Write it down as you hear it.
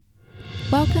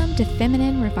Welcome to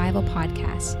Feminine Revival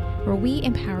Podcast, where we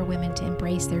empower women to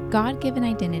embrace their God-given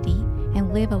identity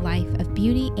and live a life of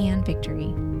beauty and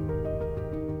victory.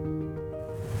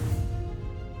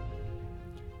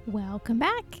 Welcome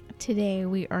back. Today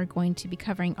we are going to be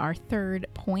covering our third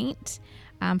point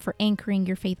for anchoring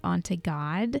your faith onto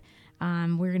God.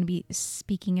 We're going to be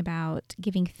speaking about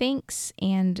giving thanks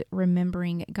and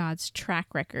remembering God's track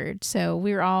record. So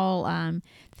we're all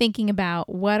thinking about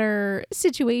what are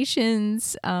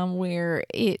situations where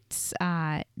it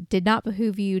did not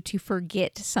behoove you to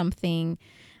forget something.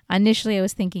 Initially, I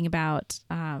was thinking about,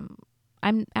 I'm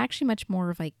actually much more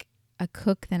of like a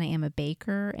cook than I am a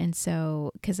baker. And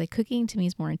so, because like cooking to me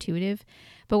is more intuitive,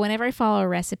 but whenever I follow a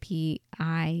recipe,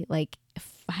 I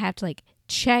have to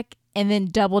check and then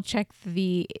double check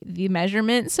the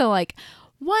measurement. So like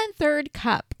 1/3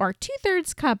 cup or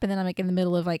 2/3 cup. And then I'm like in the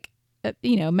middle of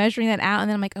measuring that out. And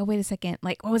then I'm like, oh, wait a second.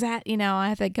 Like, what was that? I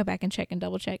have to go back and check and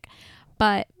double check.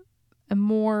 But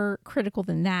more critical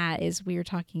than that is we were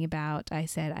talking about,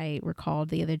 I recalled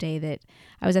the other day that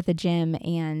I was at the gym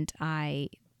and I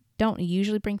don't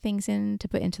usually bring things in to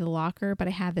put into the locker, but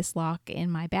I had this lock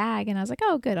in my bag and I was like,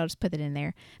 oh, good. I'll just put it in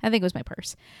there. I think it was my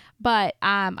purse, but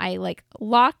I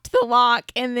locked the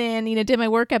lock and then, did my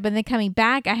workup, and then coming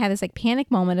back, I had this panic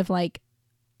moment of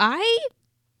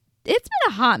it's been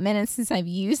a hot minute since I've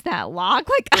used that lock.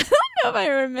 I don't know if I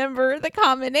remember the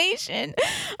combination.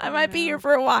 I might be here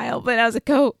for a while, but I was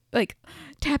like,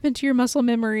 tap into your muscle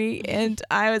memory. And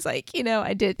I was like,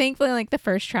 I did. Thankfully, the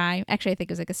first try, actually, I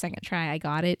think it was a second try, I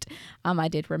got it. I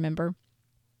did remember,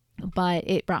 but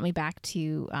it brought me back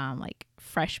to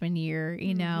freshman year,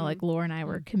 Lora and I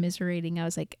were commiserating. I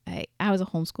was I was a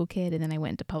homeschool kid and then I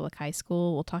went to public high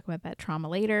school. We'll talk about that trauma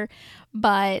later.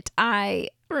 But I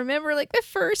remember the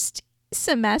first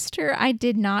semester, I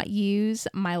did not use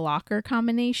my locker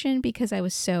combination because I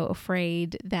was so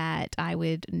afraid that I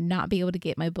would not be able to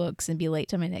get my books and be late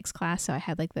to my next class. So I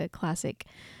had the classic,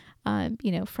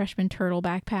 freshman turtle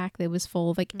backpack that was full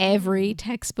of every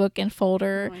textbook and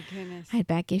folder. Oh my goodness. I had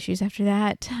back issues after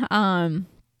that.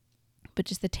 But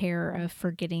just the terror of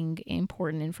forgetting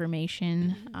important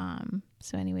information.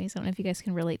 So anyways, I don't know if you guys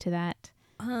can relate to that.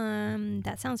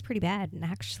 That sounds pretty bad. And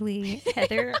actually,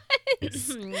 Heather,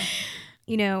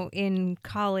 in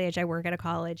college, I work at a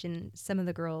college, and some of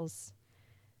the girls,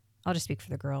 I'll just speak for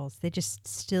the girls, they just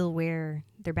still wear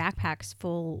their backpacks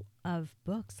full of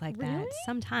books like that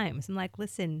sometimes. I'm like,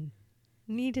 listen,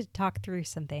 we need to talk through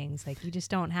some things. You just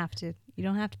don't have to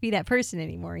be that person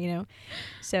anymore,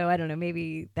 So I don't know,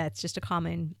 maybe that's just a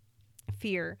common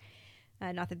fear.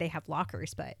 Not that they have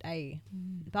lockers, but it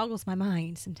boggles my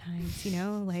mind sometimes,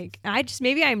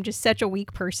 maybe I'm just such a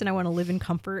weak person. I want to live in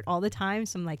comfort all the time.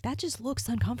 So I'm like, that just looks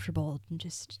uncomfortable, and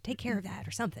just take care of that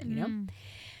or something,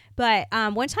 But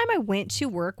one time I went to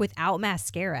work without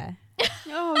mascara.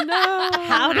 Oh no.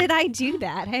 How did I do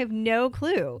that? I have no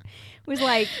clue. It was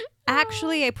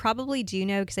actually, I probably do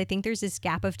know, because I think there's this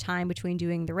gap of time between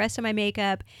doing the rest of my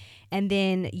makeup, and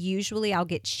then usually I'll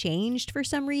get changed for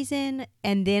some reason,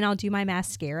 and then I'll do my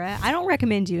mascara. I don't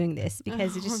recommend doing this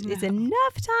because it's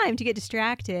enough time to get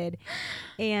distracted,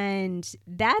 and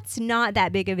that's not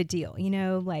that big of a deal.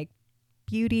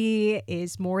 Beauty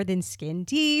is more than skin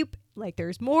deep.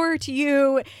 There's more to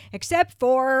you, except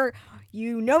for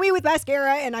you know me with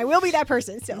mascara, and I will be that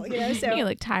person still, So You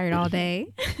look tired all day.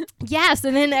 Yes,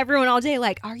 and then everyone all day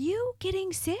are you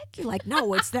getting sick? You're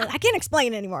no, it's that I can't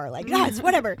explain anymore. It's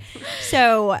whatever.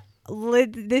 So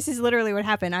this is literally what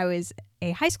happened. I was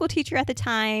a high school teacher at the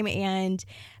time, and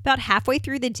about halfway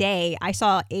through the day, I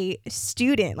saw a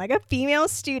student, a female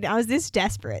student. I was this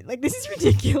desperate. This is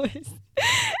ridiculous.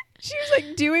 She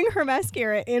was doing her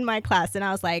mascara in my class, and I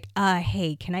was like,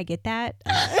 hey, can I get that?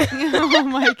 Oh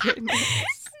my goodness.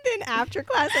 Then after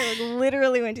class, I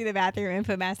literally went to the bathroom and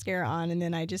put mascara on, and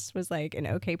then I just was an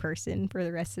okay person for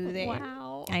the rest of the day.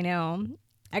 Wow. I know.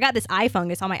 I got this eye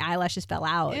fungus. All my eyelashes fell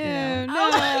out. Ew, no. no.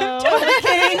 I'm totally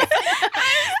kidding.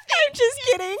 I'm just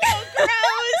kidding. Gross.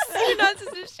 You're not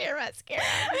supposed to share mascara.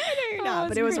 I know you're not,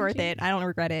 but it was worth it. I don't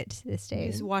regret it to this day.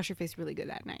 You just wash your face really good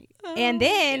that night. And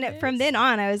then from then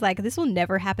on, I was like, this will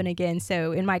never happen again.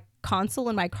 So in my console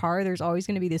in my car, there's always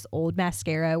going to be this old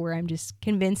mascara where I'm just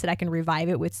convinced that I can revive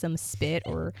it with some spit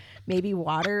or maybe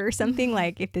water or something.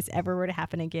 If this ever were to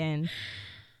happen again,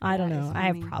 I don't know. I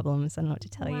have problems. I don't know what to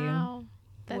tell you.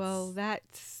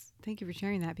 Thank you for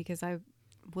sharing that, because I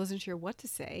wasn't sure what to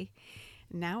say.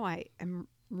 Now I am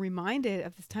reminded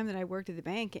of this time that I worked at the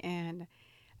bank, and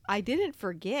I didn't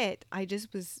forget. I did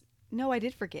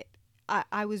forget.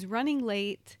 I was running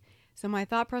late. So my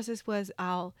thought process was,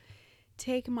 I'll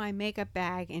take my makeup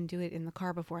bag and do it in the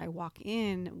car before I walk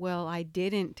in. Well, I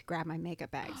didn't grab my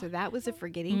makeup bag. So that was a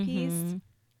forgetting piece.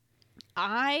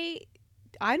 I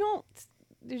don't,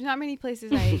 there's not many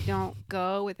places I don't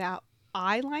go without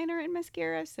eyeliner and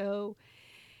mascara. So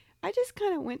I just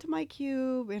kind of went to my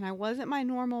cube and I wasn't my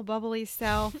normal bubbly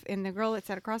self. And the girl that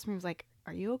sat across from me was like,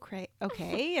 "Are you okay?"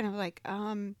 Okay. And I was like,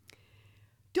 "Don't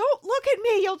look at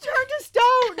me. You'll turn to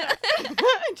stone."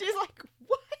 And she's like,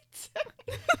 "What?" I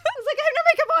was like, "I have no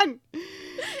makeup on.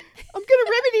 I'm going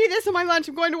to remedy this on my lunch.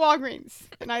 I'm going to Walgreens."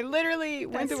 And I literally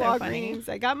went to Walgreens.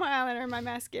 I got my eyeliner and my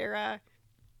mascara.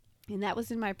 And that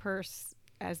was in my purse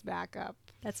as backup.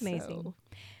 That's amazing.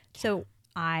 So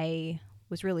I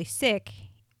was really sick.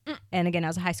 And again, I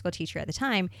was a high school teacher at the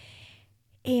time.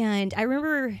 And I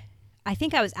remember, I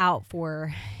think I was out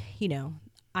for,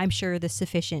 I'm sure the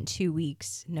sufficient 2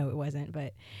 weeks. No, it wasn't,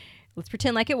 but let's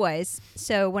pretend like it was.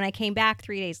 So when I came back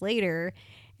 3 days later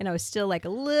and I was still like a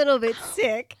little bit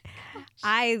sick,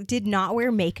 I did not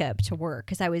wear makeup to work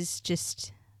because I was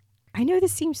just, I know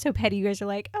this seems so petty. You guys are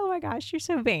like, "Oh my gosh, you're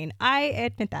so vain." I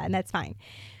admit that, and that's fine.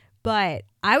 But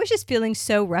I was just feeling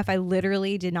so rough. I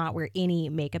literally did not wear any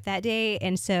makeup that day.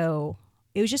 And so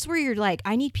it was just where you're like,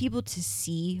 I need people to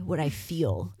see what I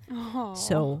feel. Aww.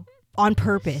 So on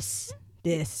purpose,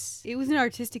 it was an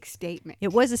artistic statement.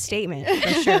 It was a statement for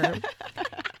sure.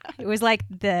 It was like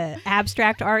the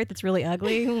abstract art that's really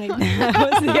ugly. Like,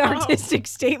 that was the artistic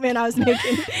statement I was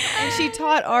making. And she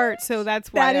taught art, so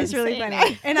that's why that is really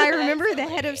funny. And I remember the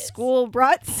head of school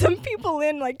brought some people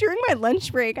in, like during my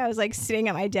lunch break. I was like sitting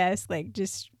at my desk, like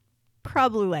just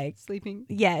probably like sleeping.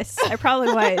 Yes, I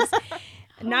probably was.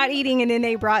 Not eating, and then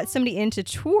they brought somebody in to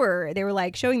tour. They were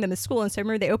like showing them the school, and so I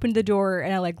remember they opened the door,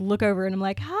 and I like look over, and I'm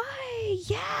like, "Hi,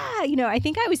 yeah." I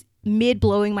think I was mid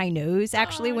blowing my nose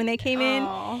actually when they came in,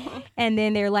 and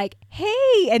then they're like,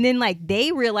 "Hey," and then like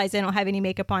they realize I don't have any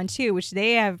makeup on too, which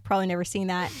they have probably never seen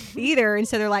that either, and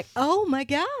so they're like, "Oh my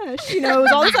gosh," it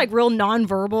was all this like real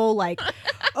nonverbal, like,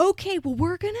 "Okay, well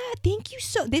we're gonna thank you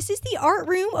so. This is the art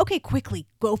room. Okay, quickly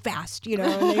go fast," and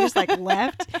they just like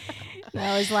left. And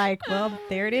I was like, well,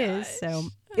 there it is. So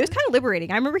it was kind of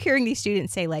liberating. I remember hearing these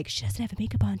students say, like, "She doesn't have a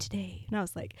makeup on today." And I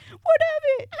was like, what of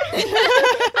it?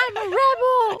 I'm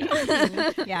a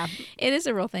rebel. Yeah. It is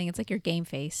a real thing. It's like your game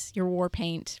face, your war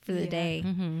paint for the Yeah. day.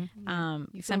 Mm-hmm.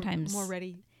 You feel Sometimes more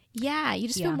ready. Yeah, you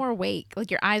just feel more awake.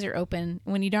 Like your eyes are open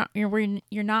when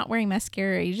you're not wearing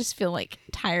mascara. You just feel like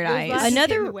tired eyes.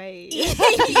 Another way.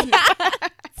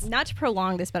 Not to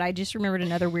prolong this, but I just remembered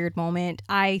another weird moment.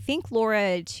 I think,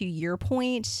 Laura, to your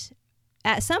point,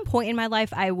 at some point in my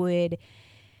life, I was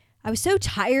so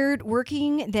tired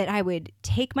working that I would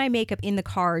take my makeup in the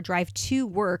car, drive to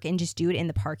work, and just do it in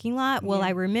the parking lot. Well, I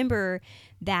remember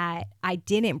that I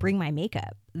didn't bring my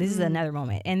makeup. This is another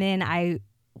moment. And then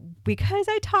because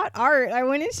I taught art, I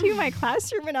went into my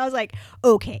classroom and I was like,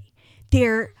 "Okay,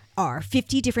 there are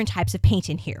 50 different types of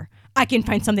paint in here. I can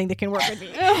find something that can work with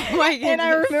me." Oh my goodness. And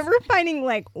I remember finding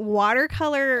like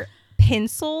watercolor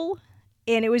pencil,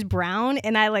 and it was brown,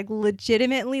 and I like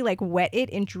legitimately like wet it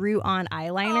and drew on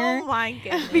eyeliner. Oh my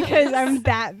goodness. Because I'm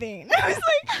that vain. I was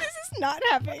like, this is not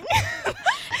happening.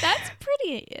 That's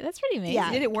pretty amazing.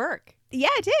 Yeah. Did it work? Yeah,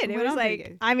 it did. It Went was on pretty like,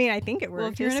 good. I mean, I think it worked.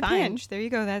 Well, if you're It in was a fine. pinch, there you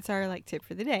go. That's our tip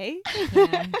for the day.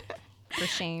 Yeah. For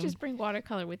shame. Just bring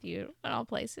watercolor with you at all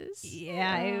places.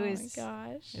 Yeah, oh it was. my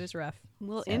gosh. It was rough.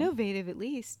 Well, So- innovative at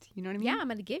least. You know what I mean? Yeah, I'm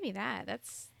gonna give you that.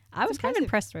 I was kind of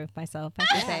impressive. impressed with myself, I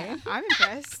have to say. I'm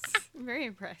impressed. I'm very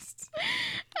impressed.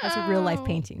 It was a real life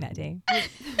painting that day.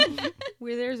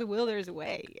 Where there's a will, there's a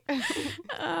way.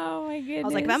 Oh my goodness. I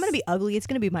was like, if I'm going to be ugly, it's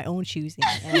going to be my own choosing.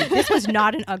 And this was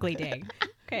not an ugly day.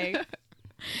 Okay.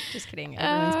 Just kidding.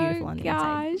 Everyone's beautiful on the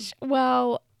inside. gosh.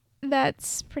 Well,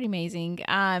 that's pretty amazing.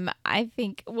 I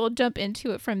think we'll jump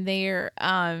into it from there.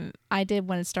 I did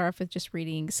want to start off with just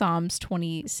reading Psalms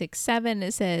 26:7.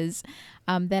 It says,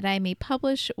 that I may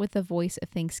publish with the voice of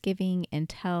thanksgiving and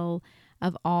tell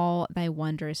of all thy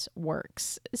wondrous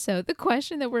works. So the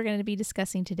question that we're going to be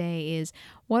discussing today is,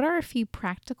 what are a few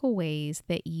practical ways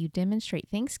that you demonstrate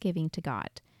thanksgiving to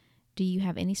God? Do you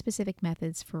have any specific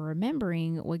methods for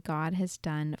remembering what God has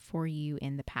done for you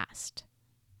in the past?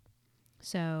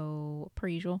 So, per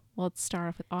usual, let's start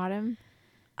off with Autumn.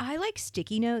 I like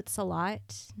sticky notes a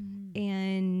lot.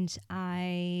 And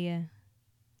I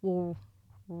will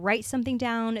write something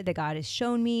down that God has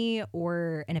shown me,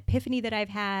 or an epiphany that I've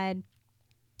had,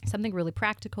 something really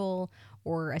practical,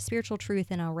 or a spiritual truth,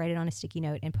 and I'll write it on a sticky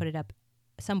note and put it up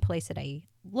someplace that I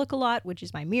look a lot, which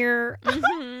is my mirror.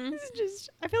 This is just,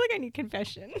 I feel like I need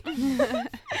confession.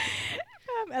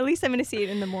 At least I'm going to see it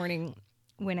in the morning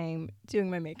when I'm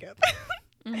doing my makeup.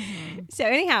 So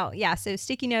anyhow, yeah, so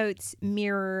sticky notes,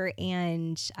 mirror,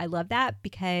 and I love that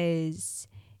because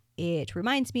it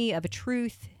reminds me of a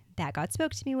truth that God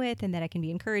spoke to me with and that I can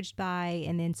be encouraged by.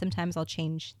 And then sometimes I'll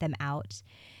change them out.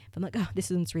 If I'm like, oh,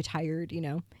 this one's retired,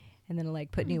 and then I'll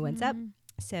like put new ones up.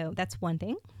 So that's one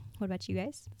thing. What about you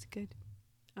guys? That's good.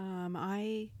 I'm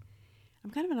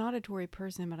kind of an auditory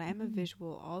person, but I am a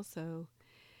visual also.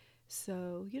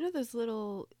 So, those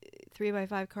little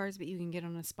 3x5 cards that you can get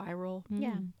on a spiral?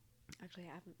 Yeah. Actually,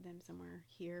 I have them somewhere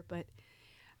here, but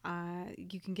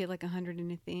you can get like 100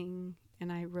 in a thing.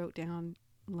 And I wrote down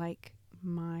like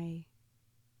my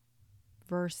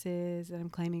verses that I'm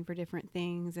claiming for different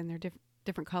things, and they're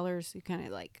different colors. You kind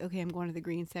of like, okay, I'm going to the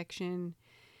green section.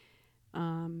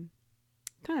 Kind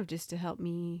of just to help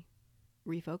me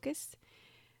refocus.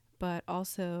 But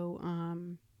also,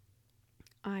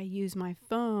 I use my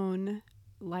phone,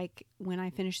 like when I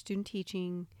finished student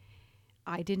teaching.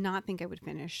 I did not think I would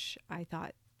finish. I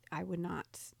thought I would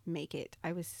not make it.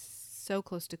 I was so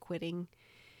close to quitting.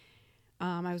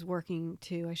 I was working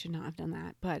too. I should not have done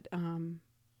that. But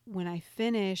when I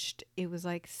finished, it was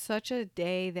like such a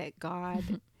day that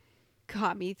God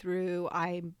got me through.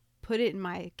 I put it in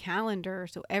my calendar.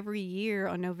 So every year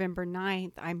on November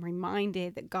 9th, I'm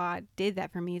reminded that God did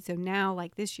that for me. So now,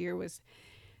 like this year was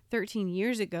 13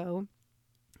 years ago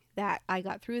that I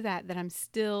got through that I'm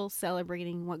still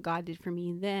celebrating what God did for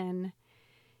me then.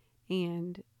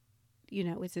 And,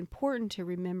 it's important to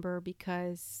remember,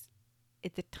 because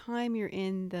at the time you're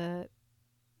in the,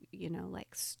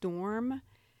 like storm,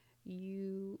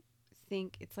 you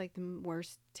think it's like the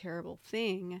worst terrible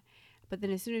thing. But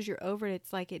then as soon as you're over it,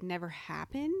 it's like it never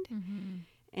happened,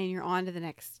 and you're on to the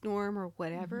next storm or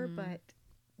whatever. But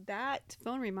that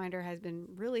phone reminder has been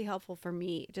really helpful for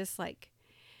me. Just like,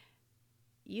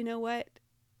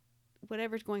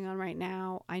 whatever's going on right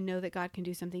now, I know that God can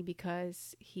do something,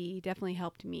 because he definitely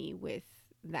helped me with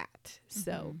that.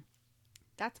 So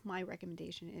that's my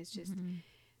recommendation, is just,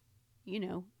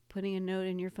 putting a note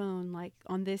in your phone, like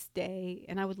on this day.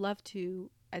 And I would love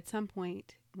to, at some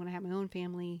point when I have my own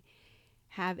family,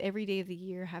 have every day of the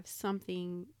year have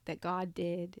something that God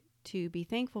did to be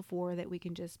thankful for, that we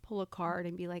can just pull a card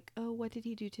and be like, oh, what did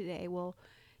he do today? Well,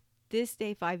 this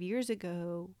day 5 years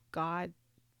ago, God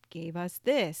gave us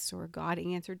this, or God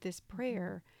answered this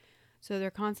prayer. So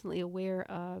they're constantly aware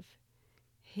of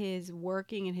his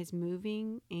working and his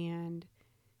moving, and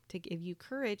to give you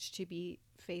courage to be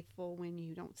faithful when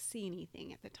you don't see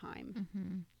anything at the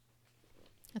time.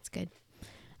 That's good.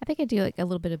 I think I do like a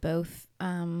little bit of both.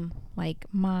 Like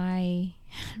my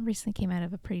recently came out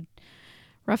of a pretty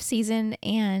rough season,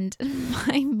 and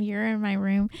my mirror in my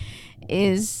room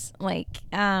is like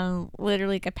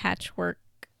literally like a patchwork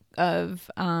of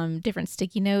different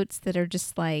sticky notes that are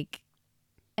just like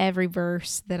every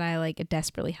verse that I like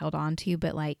desperately held on to.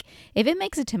 But like if it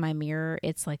makes it to my mirror,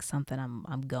 it's like something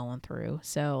I'm going through.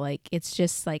 So like it's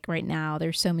just like right now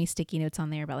there's so many sticky notes on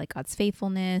there about like God's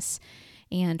faithfulness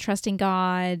and trusting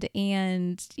God,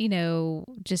 and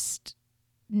just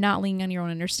not leaning on your own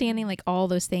understanding, like all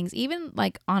those things. Even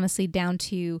like honestly down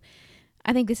to,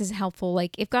 I think this is helpful,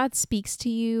 like if God speaks to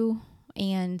you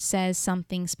and says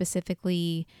something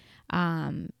specifically,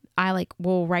 I like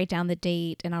will write down the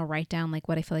date, and I'll write down like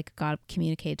what I feel like God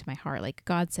communicated to my heart. Like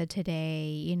God said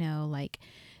today, like,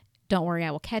 don't worry,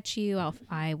 I will catch you.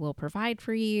 I will provide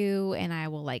for you. And I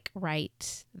will like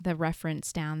write the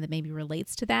reference down that maybe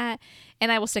relates to that. And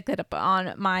I will stick that up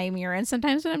on my mirror. And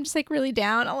sometimes when I'm just like really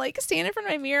down, I'll like stand in front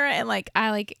of my mirror and like,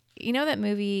 I like, that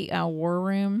movie, War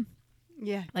Room?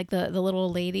 Yeah. Like the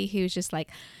little lady who's just like,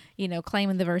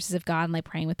 claiming the verses of God and like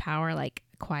praying with power, like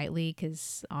quietly,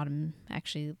 because Autumn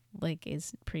actually like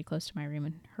is pretty close to my room,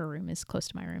 and her room is close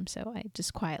to my room. So I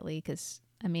just quietly, because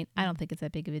I mean, I don't think it's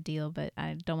that big of a deal, but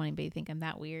I don't want anybody to think I'm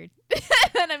that weird.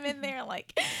 That I'm in there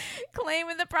like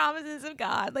claiming the promises of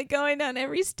God, like going down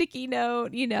every sticky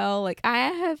note, like I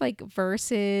have like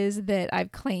verses that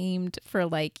I've claimed for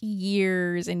like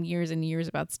years and years and years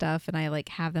about stuff, and I like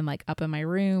have them like up in my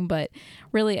room. But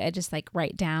really I just like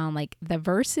write down like the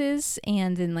verses,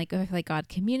 and then like if like God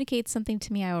communicates something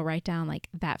to me, I will write down like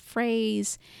that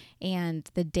phrase and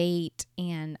the date,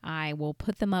 and I will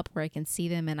put them up where I can see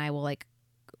them, and I will like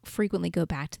frequently go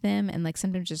back to them, and like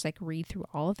sometimes just like read through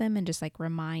all of them and just like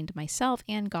remind myself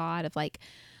and God of like,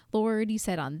 Lord, you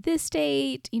said on this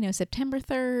date, September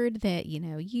 3rd, that,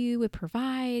 you would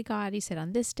provide. God, you said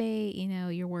on this date,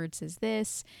 your word says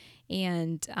this.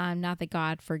 And not that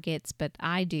God forgets, but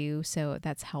I do. So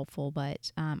that's helpful.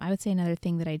 But I would say another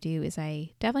thing that I do is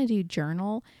I definitely do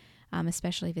journal,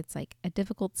 especially if it's like a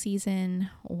difficult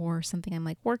season or something I'm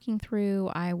like working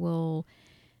through. I will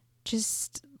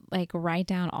just like write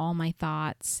down all my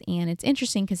thoughts. And it's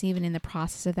interesting because even in the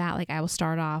process of that, like I will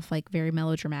start off like very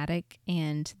melodramatic,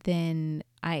 and then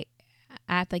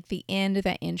at like the end of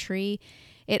that entry,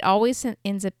 it always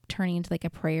ends up turning into like a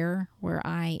prayer where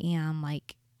I am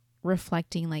like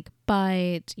reflecting like,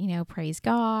 but, praise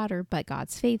God, or but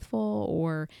God's faithful,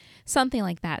 or something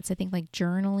like that. So I think like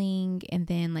journaling and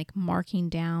then like marking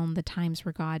down the times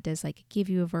where God does like give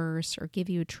you a verse or give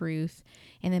you a truth,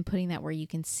 and then putting that where you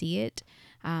can see it.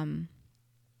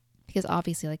 Because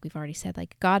obviously, like we've already said,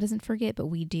 like God doesn't forget, but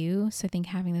we do. So I think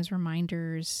having those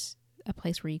reminders, a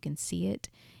place where you can see it,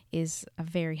 is a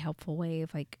very helpful way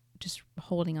of like just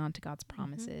holding on to God's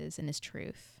promises and his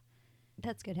truth.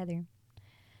 That's good, Heather.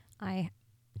 I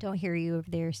don't hear you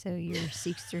over there, so your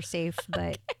secrets are safe,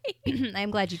 but I'm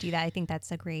glad you do that. I think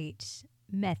that's a great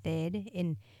method.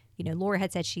 And, Laura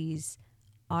had said she's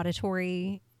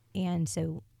auditory, and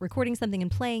so recording something and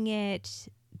playing it,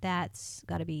 that's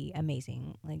got to be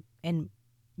amazing. Like, and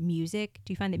music,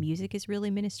 do you find that music is really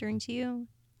ministering to you?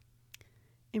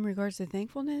 In regards to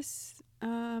thankfulness,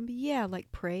 yeah,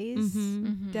 like praise.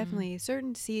 Definitely.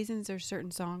 Certain seasons or certain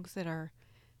songs that are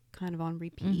kind of on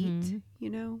repeat,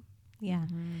 Yeah.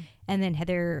 And then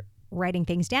Heather writing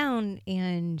things down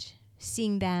and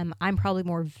seeing them. I'm probably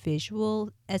more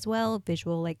visual as well,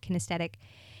 like kinesthetic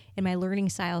in my learning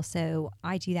style. So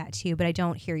I do that too, but I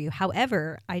don't hear you.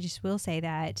 However, I just will say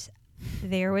that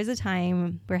there was a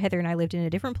time where Heather and I lived in a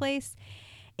different place,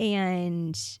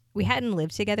 and we hadn't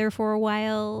lived together for a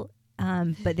while.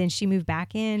 But then she moved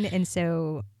back in. And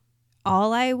so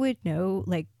all I would know,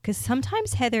 like, because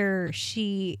sometimes Heather,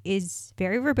 she is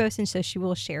very verbose, and so she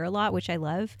will share a lot, which I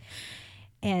love.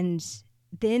 And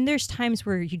then there's times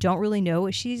where you don't really know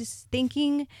what she's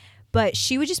thinking, but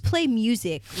she would just play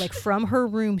music like from her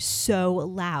room so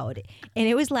loud. And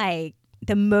it was like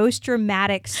the most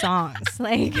dramatic songs.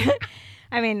 Like,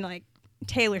 I mean, like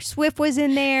Taylor Swift was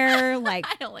in there. Like,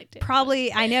 I don't like Taylor probably,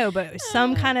 Swift. I know, but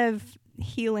some kind of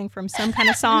healing from some kind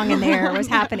of song in there was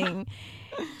happening.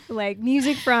 Like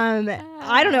music from,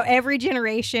 I don't know, every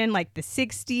generation, like the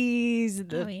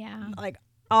 60s, like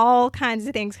all kinds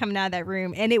of things coming out of that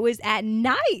room. And it was at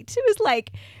night. It was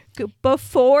like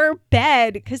before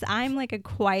bed, because I'm like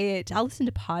I'll listen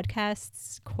to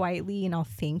podcasts quietly and I'll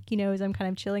think, as I'm kind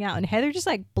of chilling out. And Heather just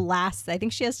like blasts. I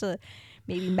think she has to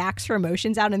maybe max her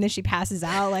emotions out, and then she passes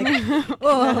out like,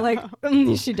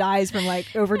 she dies from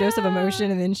like overdose of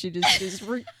emotion, and then she just is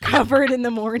recovered in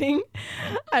the morning.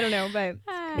 I don't know, but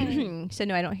so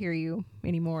no, I don't hear you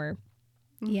anymore.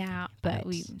 Yeah, but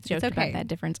we joked okay about that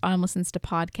difference. I listens to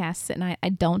podcasts at night. I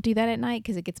don't do that at night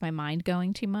because it gets my mind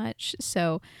going too much.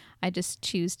 So I just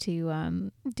choose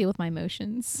to deal with my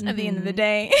emotions at the end of the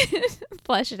day,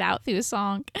 flesh it out through a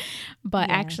song.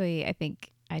 But actually, I think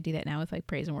I do that now with like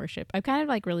praise and worship. I've kind of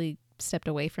like really stepped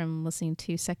away from listening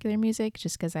to secular music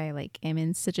just because I like am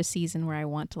in such a season where I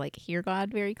want to like hear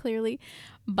God very clearly.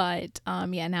 But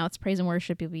now it's praise and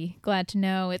worship. You'll be glad to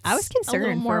know it's I was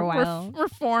concerned for a while.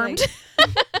 Reformed.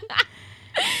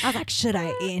 I was like, should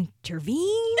I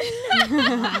intervene?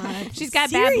 She's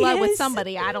got bad blood with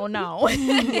somebody. I don't know.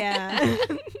 Yeah.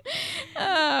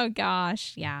 Oh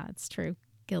gosh. Yeah, it's true.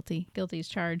 Guilty is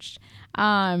charged.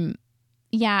 I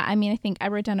think I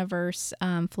wrote down a verse,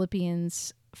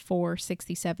 Philippians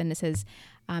 4:67. It says,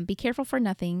 be careful for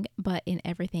nothing, but in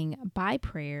everything by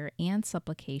prayer and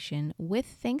supplication with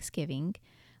thanksgiving,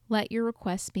 let your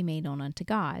requests be made known unto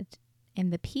God.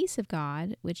 And the peace of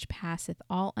God, which passeth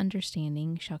all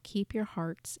understanding, shall keep your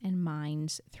hearts and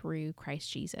minds through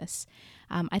Christ Jesus.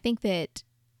 I think that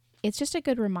it's just a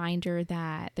good reminder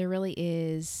that there really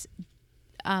is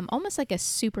almost like a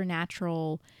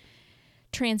supernatural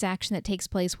transaction that takes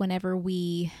place whenever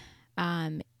we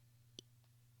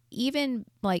even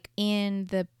like in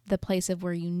the place of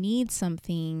where you need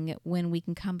something, when we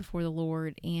can come before the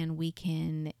Lord and we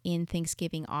can in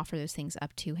thanksgiving offer those things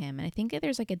up to him. And I think that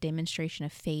there's like a demonstration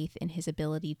of faith in his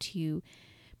ability to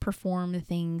perform the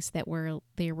things that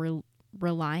they were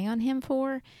relying on him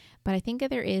for. But I think that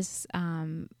there is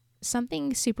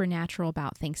something supernatural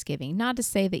about thanksgiving. Not to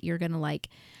say that you're going to like,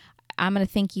 I'm going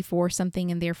to thank you for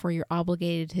something and therefore you're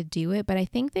obligated to do it. But I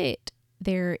think that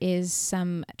there is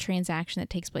some transaction that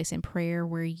takes place in prayer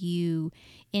where you,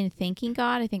 in thanking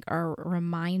God, I think are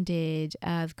reminded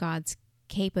of God's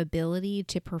capability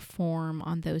to perform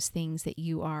on those things that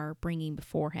you are bringing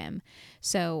before him.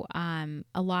 So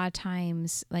a lot of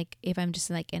times, like if I'm just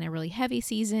like in a really heavy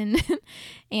season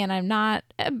and I'm not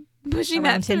pushing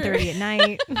around that 10:30 at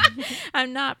night,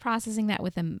 I'm not processing that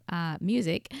with the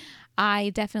music.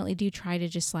 I definitely do try to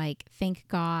just like thank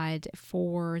God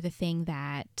for the thing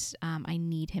that I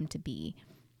need him to be.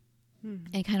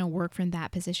 and kind of work from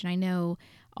that position. I know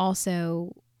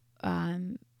also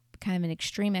kind of an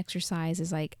extreme exercise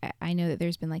is like, I know that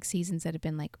there's been like seasons that have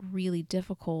been like really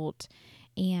difficult,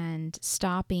 and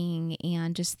stopping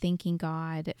and just thanking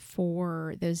God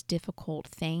for those difficult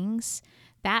things.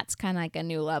 That's kind of like a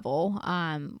new level.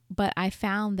 But I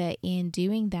found that in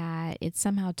doing that, it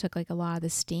somehow took like a lot of the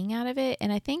sting out of it.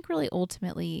 And I think really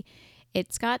ultimately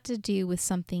it's got to do with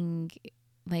something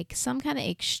like some kind of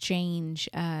exchange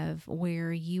of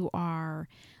where you are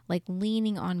like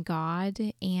leaning on God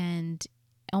and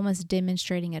almost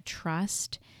demonstrating a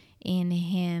trust in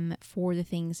Him for the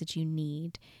things that you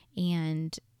need,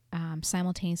 and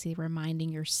simultaneously reminding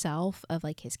yourself of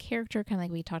like His character, kind of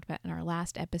like we talked about in our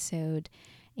last episode.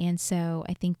 And so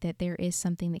I think that there is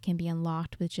something that can be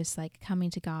unlocked with just like coming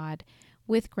to God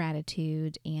with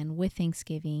gratitude and with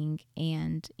thanksgiving,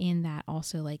 and in that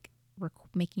also like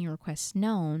making your requests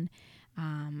known.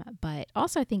 But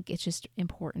also I think it's just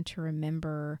important to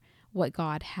remember what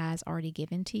God has already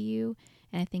given to you.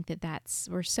 And I think that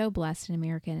we're so blessed in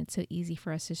America, and it's so easy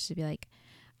for us just to be like,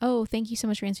 oh, thank you so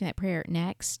much for answering that prayer.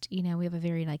 Next, we have a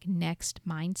very like next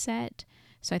mindset.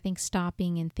 So I think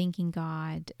stopping and thanking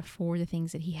God for the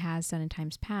things that He has done in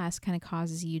times past kind of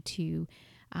causes you to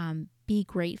be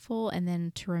grateful, and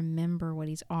then to remember what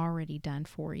He's already done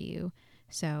for you.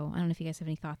 So I don't know if you guys have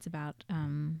any thoughts about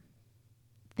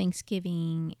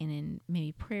Thanksgiving and in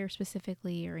maybe prayer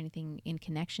specifically, or anything in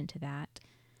connection to that.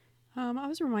 I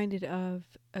was reminded of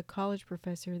a college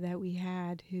professor that we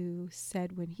had who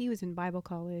said when he was in Bible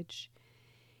college,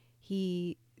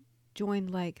 he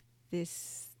joined like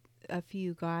a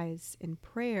few guys in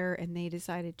prayer, and they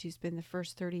decided to spend the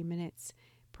first 30 minutes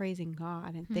praising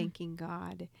God and thanking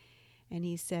God. And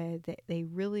he said that they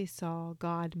really saw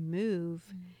God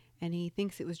move, and he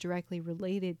thinks it was directly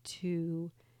related to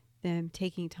them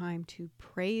taking time to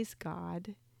praise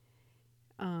God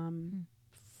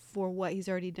for what He's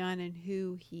already done and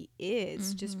who He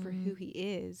is, just for who He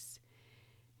is.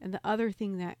 And the other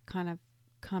thing that kind of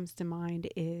comes to mind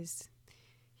is,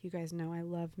 you guys know I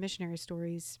love missionary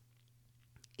stories,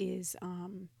 is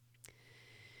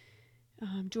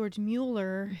George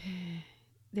Mueller.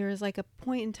 There was like a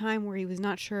point in time where he was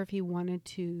not sure if he wanted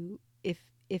to,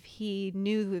 if he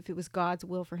knew if it was God's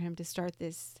will for him to start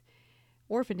this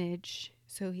orphanage.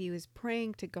 So he was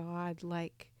praying to God,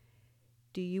 like,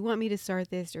 do you want me to start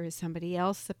this, or is somebody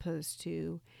else supposed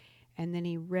to? And then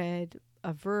he read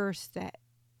a verse that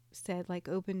said, like,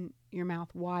 open your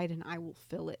mouth wide and I will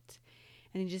fill it.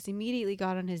 And he just immediately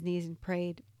got on his knees and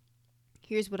prayed,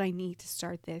 here's what I need to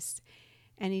start this.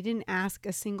 And he didn't ask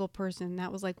a single person.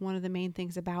 That was like one of the main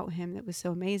things about him that was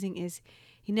so amazing, is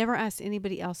he never asked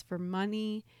anybody else for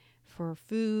money, for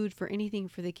food, for anything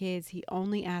for the kids. He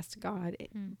only asked God.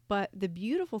 But the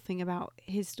beautiful thing about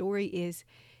his story is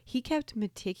he kept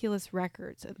meticulous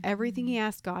records of everything he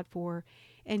asked God for,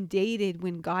 and dated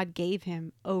when God gave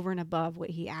him over and above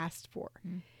what he asked for.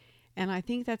 And I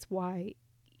think that's why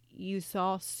you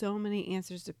saw so many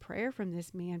answers to prayer from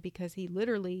this man, because he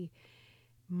literally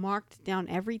marked down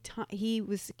every time. He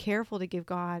was careful to give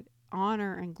God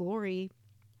honor and glory.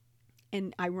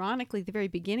 And ironically, the very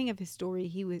beginning of his story,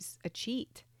 he was a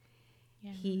cheat.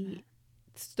 Yeah, he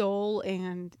stole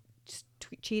and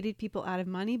cheated people out of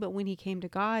money. But when he came to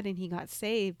God and he got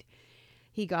saved,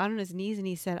 he got on his knees and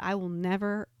he said, I will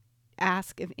never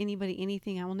ask of anybody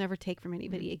anything. I will never take from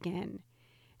anybody again.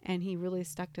 And he really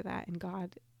stuck to that, and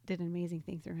God did an amazing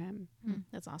thing through him.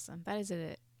 That's awesome. That's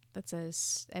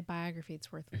a biography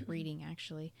it's worth reading,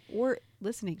 actually. Or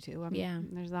listening to. Yeah.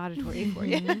 There's the auditory for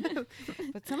you.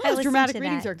 But some of those dramatic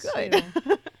readings are good.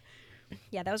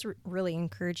 Yeah, that was really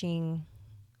encouraging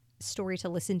story to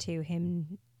listen to,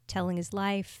 him telling his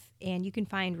life. And you can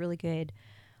find really good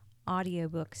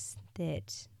audiobooks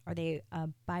that, are they a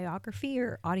biography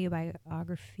or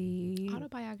autobiography?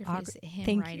 Autobiography is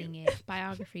him writing it.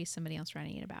 Biography is somebody else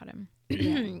writing it about him.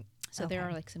 Yeah. So there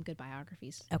are like some good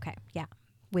biographies. Okay, yeah.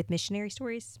 With missionary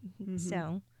stories.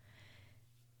 So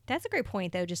that's a great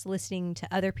point, though, just listening to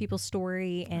other people's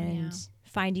story and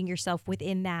finding yourself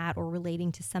within that, or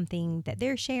relating to something that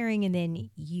they're sharing, and then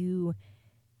you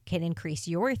can increase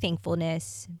your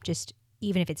thankfulness, just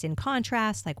even if it's in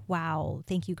contrast, like, wow,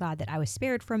 thank you, God, that I was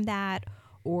spared from that,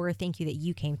 or thank you that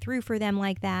you came through for them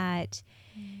like that,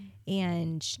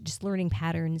 and just learning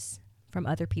patterns from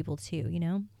other people too,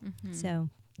 So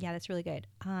yeah, that's really good.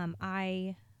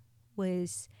 I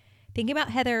was thinking about,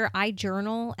 Heather, I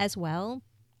journal as well.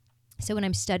 So when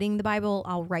I'm studying the Bible,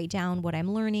 I'll write down what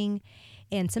I'm learning.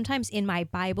 And sometimes in my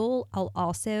Bible, I'll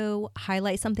also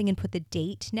highlight something and put the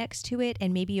date next to it,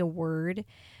 and maybe a word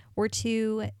or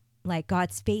two. like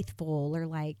God's faithful or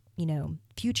like,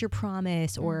 future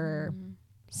promise or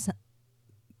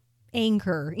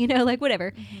anchor, like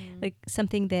whatever, like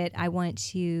something that I want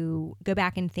to go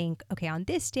back and think, okay, on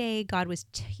this day, God was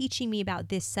teaching me about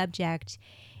this subject,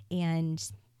 and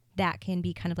that can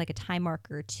be kind of like a time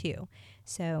marker too.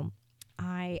 So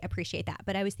I appreciate that.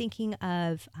 But I was thinking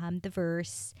of the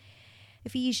verse,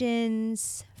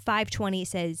 Ephesians 5:20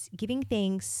 says, giving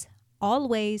thanks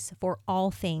always for all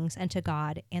things unto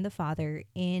God and the Father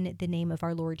in the name of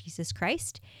our Lord Jesus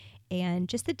Christ. And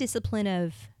just the discipline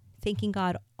of thanking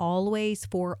God always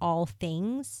for all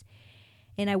things.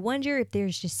 And I wonder if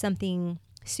there's just something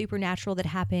supernatural that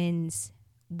happens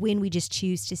when we just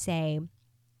choose to say,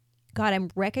 God,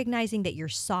 I'm recognizing that you're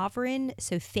sovereign.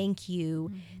 So thank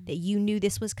you that you knew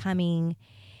this was coming.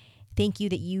 Thank you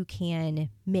that you can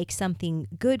make something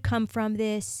good come from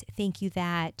this. Thank you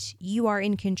that you are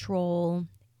in control.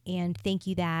 And thank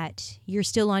you that you're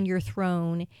still on your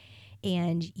throne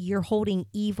and you're holding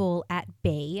evil at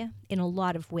bay in a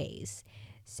lot of ways.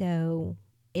 So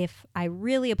if I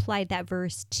really applied that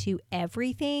verse to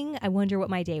everything, I wonder what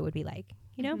my day would be like,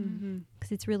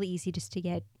 because it's really easy just to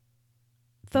get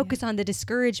focused on the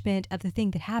discouragement of the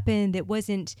thing that happened that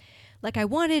wasn't like I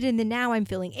wanted, and then now I'm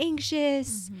feeling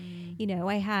anxious.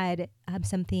 I had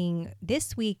something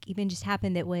this week even just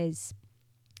happened that was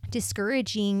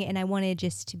discouraging, and I wanted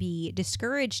just to be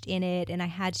discouraged in it, and I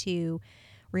had to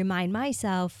remind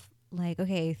myself, like,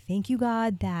 okay, thank you,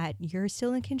 God, that you're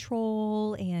still in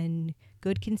control and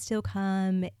good can still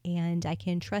come and I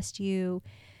can trust you.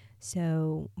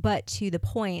 So, but to the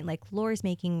point, like Laura's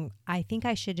making, I think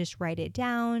I should just write it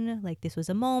down. Like, this was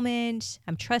a moment.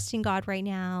 I'm trusting God right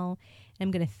now. And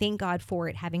I'm going to thank God for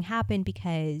it having happened,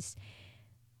 because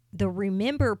the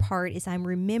remember part is I'm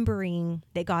remembering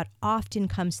that God often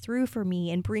comes through for me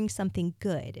and brings something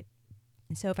good.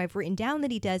 And so if I've written down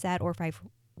that he does that, or if I've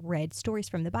read stories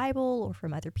from the Bible or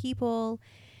from other people,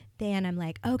 then I'm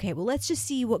like, okay, well, let's just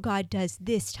see what God does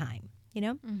this time,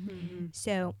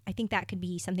 So I think that could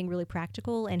be something really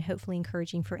practical and hopefully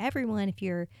encouraging for everyone if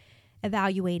you're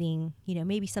evaluating,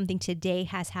 maybe something today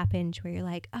has happened where you're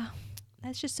like, oh,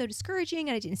 that's just so discouraging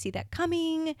and I didn't see that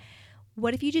coming.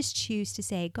 What if you just choose to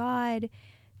say, God,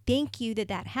 thank you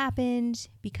that happened,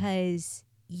 because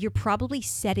you're probably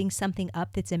setting something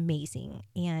up that's amazing.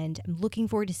 And I'm looking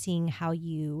forward to seeing how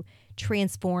you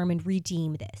transform and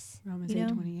redeem this. Romans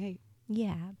 8:28.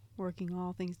 Yeah. Working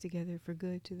all things together for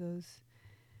good to those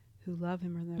who love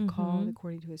him, and they're called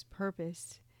according to his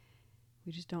purpose.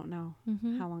 We just don't know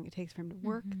how long it takes for him to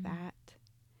work that.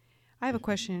 I have a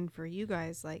question for you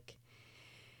guys. Like,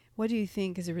 what do you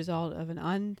think is a result of an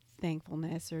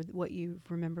unthankfulness, or what you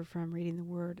remember from reading the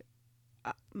word?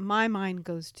 My mind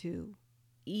goes to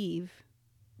Eve.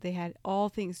 They had all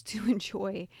things to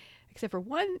enjoy except for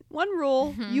one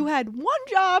rule. You had one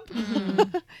job.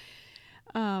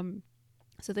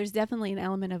 So there's definitely an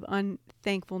element of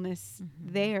unthankfulness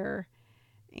there.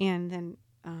 And then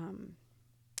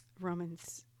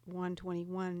Romans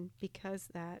 1:21, because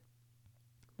that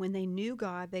when they knew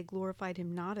God, they glorified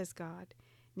him not as God,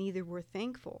 neither were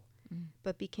thankful,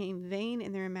 but became vain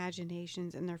in their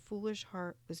imaginations, and their foolish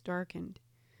heart was darkened.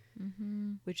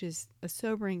 Which is a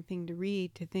sobering thing to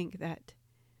read, to think that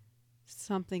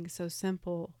something so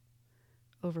simple,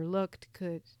 overlooked,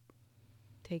 could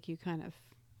take you kind of...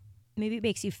 Maybe it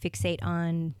makes you fixate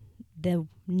on the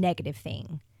negative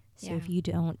thing. So if you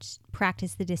don't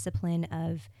practice the discipline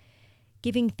of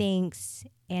giving thanks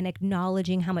and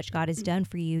acknowledging how much God has done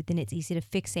for you, then it's easy to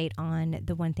fixate on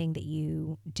the one thing that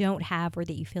you don't have or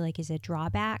that you feel like is a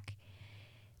drawback.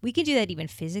 We can do that even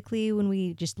physically when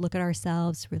we just look at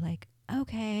ourselves. We're like,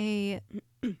 okay,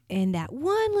 and that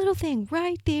one little thing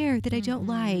right there that I don't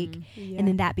like. Yeah. And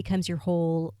then that becomes your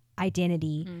whole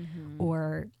identity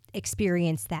or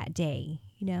experience that day,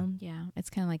 Yeah,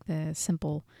 it's kind of like the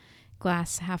simple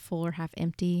glass half full or half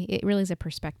empty. It really is a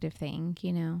perspective thing,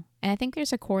 And I think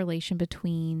there's a correlation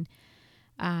between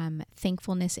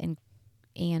thankfulness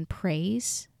and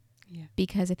praise. Yeah.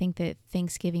 Because I think that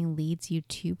Thanksgiving leads you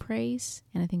to praise.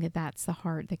 And I think that that's the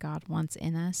heart that God wants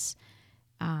in us.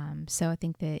 So I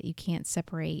think that you can't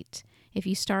separate. If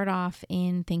you start off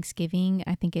in Thanksgiving,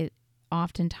 I think it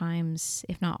oftentimes,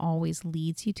 if not always,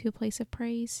 leads you to a place of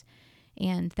praise.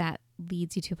 And that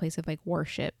leads you to a place of like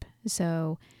worship.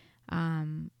 So,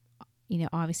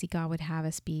 obviously God would have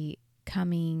us be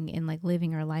coming and like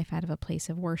living our life out of a place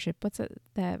of worship. What's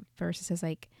that verse that says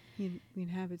like, He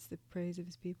inhabits the praise of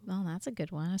his people. Oh, that's a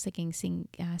good one. I was thinking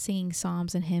singing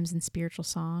psalms and hymns and spiritual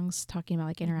songs, talking about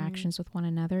like interactions with one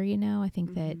another. I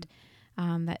think that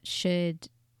that should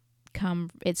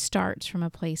it starts from a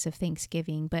place of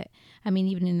thanksgiving. But I mean,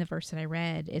 even in the verse that I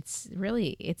read, it's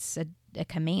a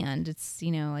command. It's,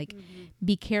 like,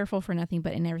 be careful for nothing,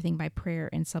 but in everything by prayer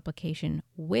and supplication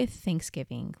with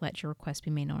thanksgiving, let your request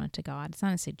be made known unto God. It's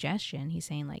not a suggestion. He's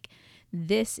saying, like,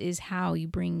 this is how you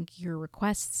bring your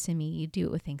requests to me. You do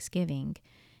it with thanksgiving.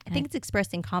 I think it's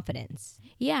expressing confidence.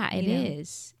 Yeah, it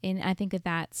is. And I think that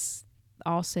that's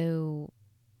also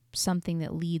something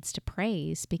that leads to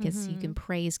praise, because you can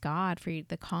praise God for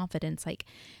the confidence, like,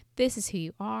 this is who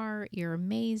you are, you're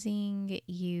amazing,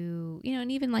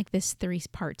 and even like this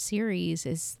 3-part series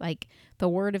is like the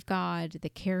word of God, the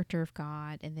character of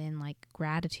God, and then like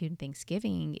gratitude and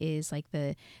thanksgiving is like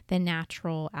the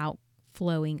natural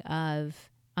outflowing of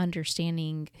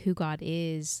understanding who God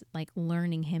is, like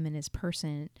learning him and his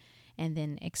person, and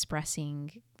then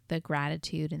expressing the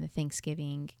gratitude and the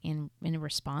thanksgiving in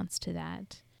response to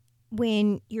that.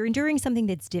 When you're enduring something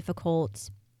that's difficult,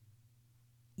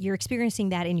 you're experiencing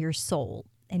that in your soul,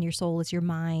 and your soul is your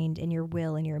mind and your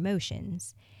will and your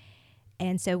emotions.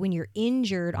 And so when you're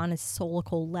injured on a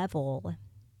soulical level,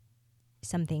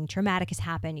 something traumatic has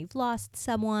happened, you've lost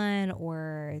someone,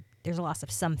 or there's a loss of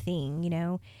something,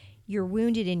 you're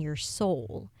wounded in your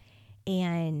soul.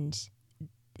 And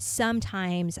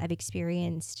sometimes I've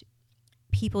experienced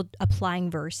people applying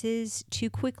verses too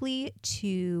quickly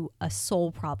to a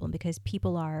soul problem, because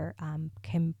people are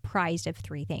comprised of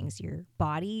 3 things: your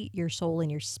body, your soul, and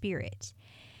your spirit.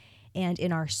 And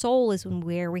in our soul is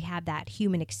where we have that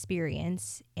human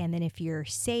experience. And then if you're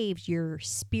saved, your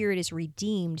spirit is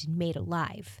redeemed and made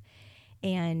alive.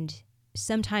 And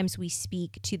sometimes we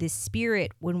speak to the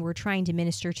spirit when we're trying to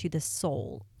minister to the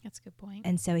soul. That's a good point.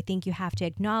 And so I think you have to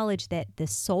acknowledge that the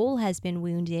soul has been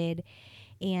wounded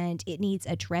and it needs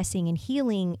addressing and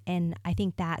healing. And I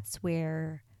think that's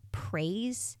where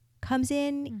praise comes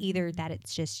in, either that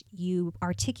it's just you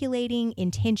articulating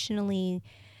intentionally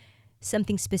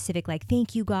something specific, like,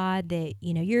 thank you, God, that,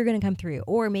 you're going to come through.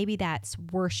 Or maybe that's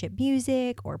worship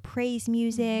music or praise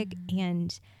music.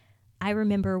 And I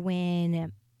remember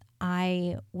when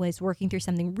I was working through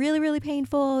something really, really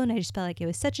painful, and I just felt like it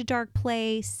was such a dark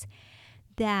place,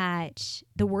 that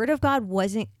the word of God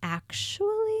wasn't actually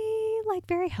like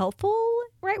very helpful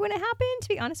right when it happened, to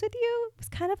be honest with you. It was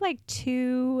kind of like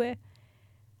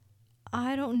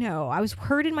I don't know. I was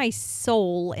hurt in my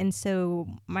soul, and so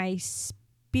my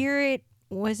spirit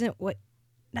wasn't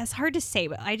that's hard to say,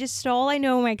 but all I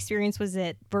know my experience was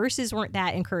that verses weren't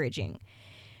that encouraging.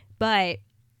 But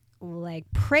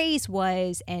like praise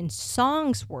was, and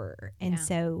songs were. And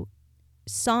so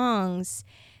songs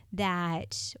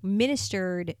that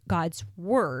ministered God's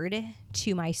word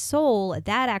to my soul,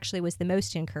 that actually was the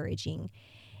most encouraging.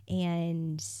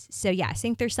 And so, I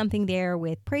think there's something there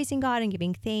with praising God and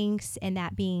giving thanks, and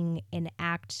that being an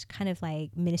act kind of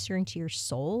like ministering to your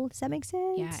soul. Does that make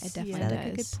sense? Yeah, it definitely Is that does. like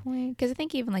a good point? Because I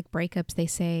think even like breakups, they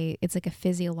say it's like a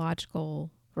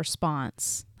physiological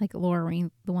response. Like Lora,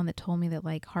 the one that told me that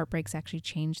like heartbreaks actually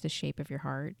change the shape of your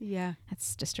heart. Yeah.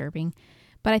 That's disturbing.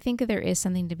 But I think that there is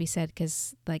something to be said,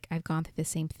 because like I've gone through the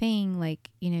same thing.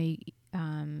 Like,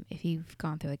 if you've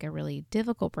gone through like a really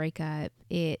difficult breakup,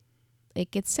 it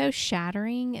gets so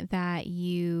shattering that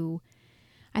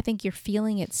I think you're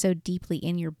feeling it so deeply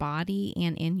in your body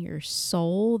and in your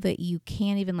soul that you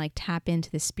can't even like tap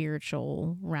into the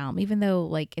spiritual realm, even though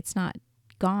like it's not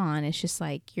gone. It's just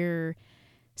like you're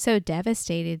so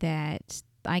devastated. That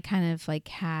I kind of like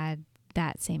had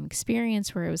that same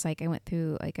experience where it was like I went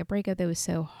through like a breakup that was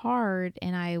so hard,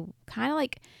 and I kind of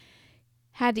like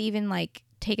had to even like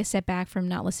take a step back from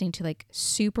not listening to like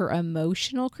super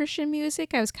emotional Christian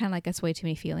music. I was kind of like, that's way too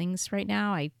many feelings right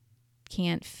now. I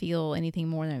can't feel anything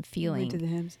more than I'm feeling. Went to the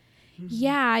hymns.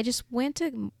 Yeah, I just went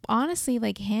to honestly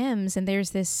like hymns, and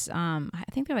there's this I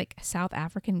think they're like a South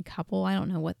African couple. I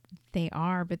don't know what they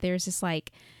are, but there's this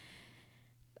like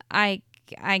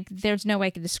there's no way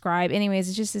I could describe. Anyways,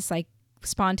 it's just this like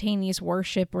spontaneous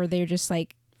worship where they're just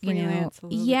like,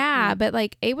 but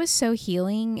like it was so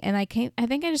healing. And I think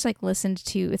I just like listened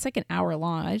to, it's like an hour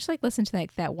long. I just like listened to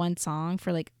like that one song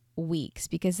for like weeks,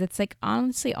 because it's like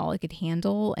honestly all I could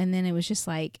handle. And then it was just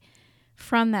like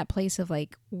from that place of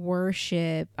like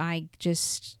worship, I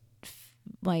just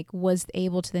like was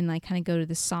able to then like kind of go to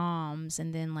the Psalms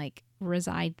and then like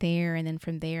reside there. And then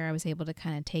from there I was able to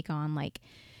kind of take on like,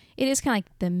 it is kind of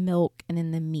like the milk and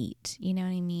then the meat, you know what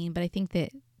I mean? But I think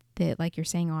that like you're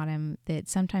saying, Autumn, that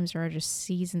sometimes there are just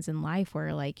seasons in life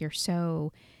where like you're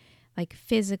so like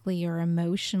physically or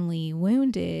emotionally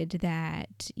wounded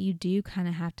that you do kind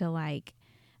of have to like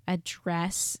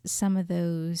address some of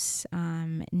those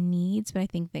needs. But I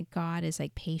think that God is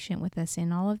like patient with us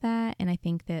in all of that. And I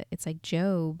think that it's like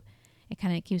Job, it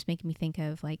kind of keeps making me think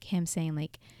of like him saying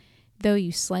like, though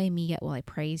you slay me, yet will I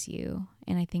praise you.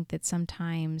 And I think that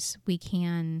sometimes we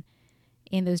can,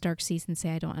 in those dark seasons,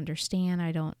 say, I don't understand.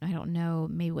 I don't know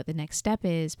maybe what the next step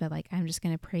is, but like, I'm just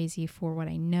going to praise you for what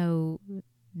I know,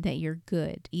 that you're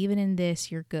good. Even in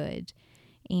this, you're good.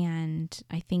 And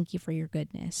I thank you for your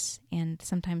goodness. And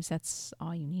sometimes that's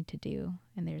all you need to do.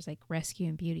 And there's like rescue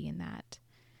and beauty in that.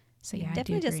 So yeah, It I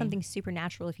definitely do does agree. something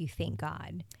supernatural if you thank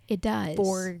God It does.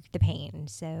 for the pain.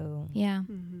 So Yeah.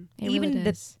 Mhm. It even really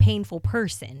the does. painful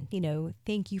person,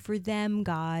 thank you for them,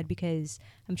 God, because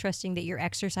I'm trusting that you're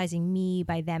exercising me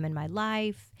by them in my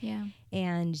life. Yeah.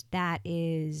 And that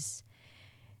is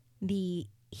the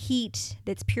heat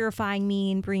that's purifying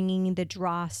me and bringing the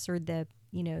dross or the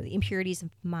impurities of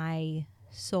my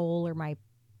soul or my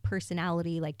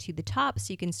personality like to the top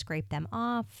so you can scrape them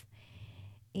off.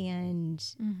 And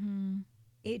Mm-hmm.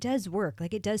 it does work.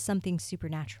 Like it does something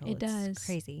supernatural. It does. It's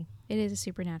crazy. It is a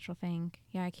supernatural thing.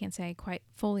 Yeah, I can't say I quite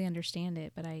fully understand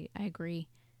it, but I agree.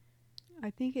 I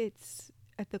think it's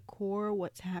at the core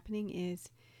what's happening is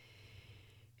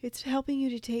it's helping you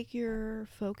to take your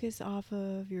focus off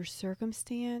of your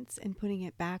circumstance and putting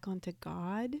it back onto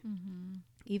God. Mm-hmm.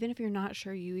 Even if you're not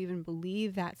sure you even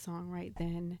believe that song right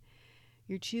then,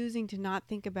 you're choosing to not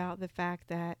think about the fact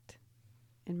that,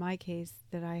 in my case,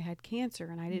 that I had cancer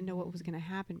and I didn't know what was going to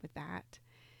happen with that.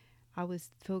 I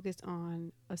was focused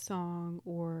on a song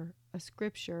or a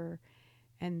scripture,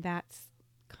 and that's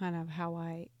kind of how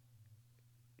I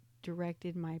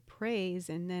directed my praise.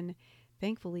 And then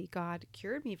thankfully God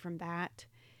cured me from that.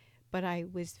 But I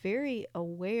was very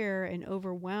aware and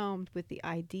overwhelmed with the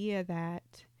idea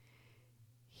that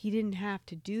he didn't have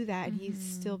to do that. Mm-hmm. He'd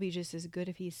still be just as good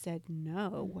if he said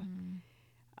no.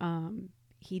 Mm-hmm.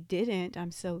 He didn't.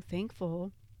 I'm so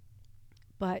thankful.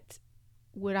 But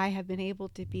would I have been able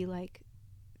to be like,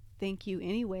 thank you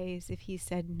anyways if he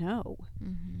said no?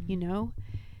 Mm-hmm.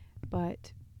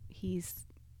 But he's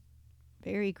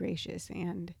very gracious.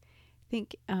 And I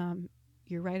think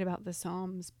you're right about the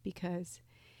Psalms because,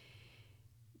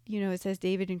 it says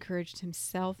David encouraged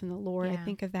himself in the Lord. Yeah. I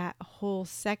think of that whole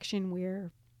section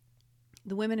where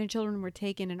the women and children were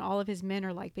taken and all of his men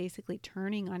are like basically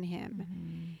turning on him.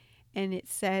 Mm-hmm. And it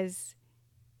says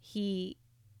he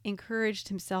encouraged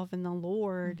himself in the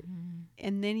Lord. Mm-hmm.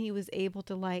 And then he was able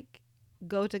to like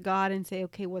go to God and say,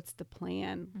 okay, what's the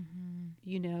plan?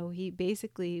 Mm-hmm. He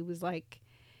basically was like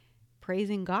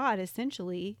praising God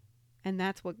essentially. And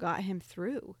that's what got him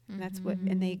through. And that's what,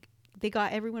 and they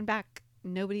got everyone back.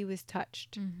 Nobody was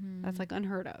touched. Mm-hmm. That's like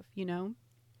unheard of,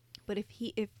 But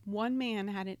if one man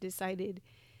hadn't decided,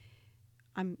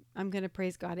 I'm going to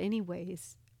praise God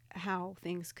anyways, how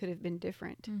things could have been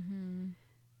different. Mm-hmm.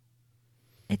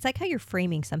 It's like how you're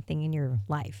framing something in your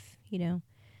life, You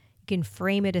can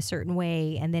frame it a certain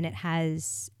way and then it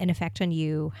has an effect on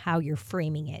you how you're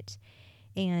framing it.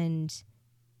 And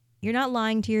you're not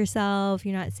lying to yourself.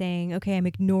 You're not saying, okay, I'm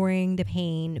ignoring the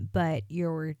pain, but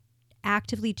you're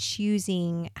actively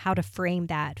choosing how to frame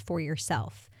that for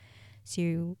yourself.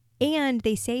 And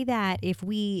they say that if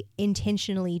we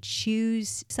intentionally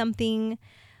choose something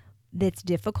that's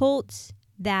difficult,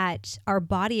 that our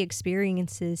body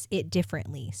experiences it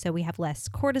differently. So we have less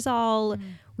cortisol.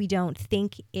 We don't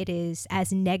think it is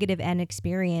as negative an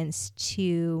experience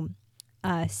to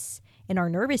us in our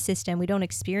nervous system. We don't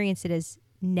experience it as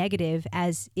negative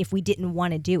as if we didn't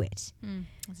want to do it.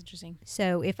 That's interesting.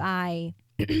 So if I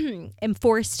am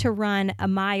forced to run a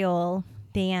mile,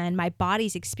 then my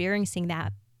body's experiencing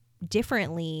that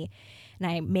differently. And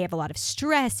I may have a lot of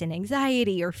stress and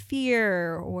anxiety or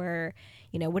fear or,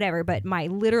 whatever, but my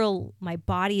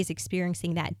body is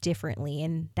experiencing that differently.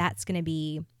 And that's going to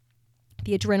be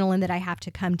the adrenaline that I have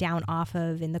to come down off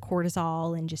of and the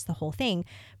cortisol and just the whole thing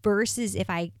versus if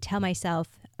I tell myself,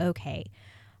 okay,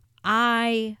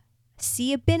 I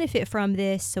see a benefit from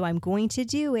this, so I'm going to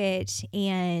do it,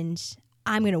 and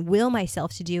I'm going to will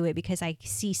myself to do it because I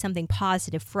see something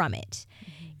positive from it.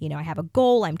 I have a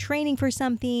goal, I'm training for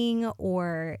something,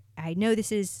 or I know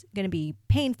this is going to be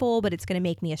painful, but it's going to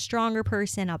make me a stronger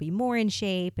person. I'll be more in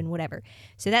shape and whatever.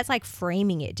 So that's like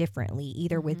framing it differently,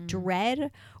 either with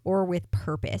dread or with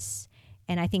purpose.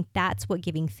 And I think that's what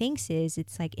giving thanks is.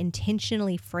 It's like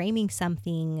intentionally framing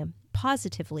something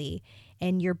positively,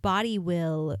 and your body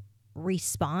will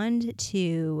respond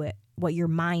to what your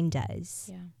mind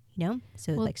does. Yeah.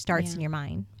 So it starts in your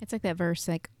mind. It's like that verse,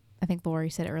 like I think Lori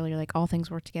said earlier, like all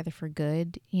things work together for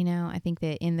good. I think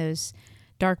that in those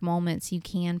dark moments, you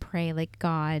can pray like,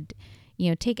 God,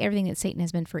 take everything that Satan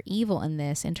has been for evil in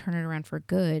this and turn it around for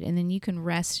good. And then you can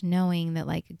rest knowing that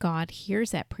like God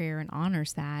hears that prayer and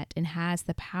honors that and has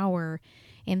the power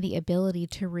and the ability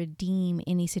to redeem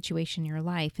any situation in your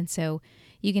life. And so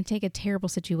you can take a terrible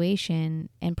situation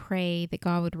and pray that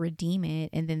God would redeem it,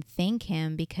 and then thank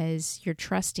him because you're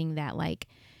trusting that, like,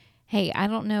 hey, I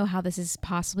don't know how this is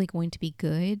possibly going to be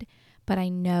good, but I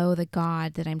know the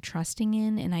God that I'm trusting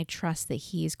in, and I trust that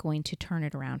he is going to turn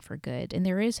it around for good. And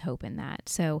there is hope in that.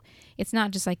 So it's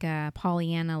not just like a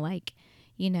Pollyanna, like,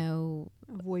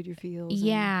 avoid your feels.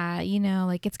 yeah,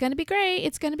 like, it's going to be great.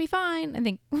 It's going to be fine. I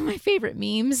think one of my favorite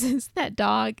memes is that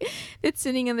dog that's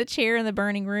sitting in the chair in the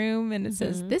burning room, and it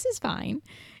says, "This is fine."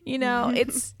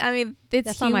 It's, I mean, it's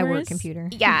That's on my work humorous. computer.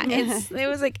 Yeah, it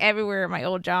was like everywhere at my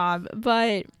old job,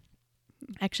 but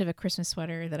I actually have a Christmas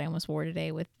sweater that I almost wore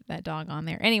today with that dog on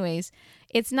there. Anyways,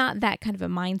 it's not that kind of a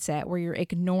mindset where you're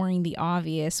ignoring the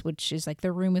obvious, which is like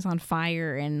the room is on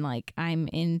fire and like I'm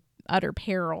in utter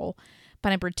peril,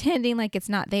 but I'm pretending like it's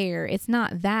not there. It's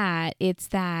not that. It's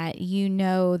that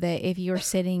that if you're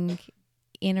sitting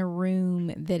in a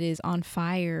room that is on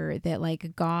fire, that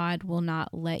like God will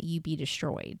not let you be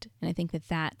destroyed. And I think that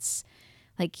that's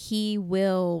like, he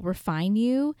will refine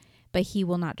you, but he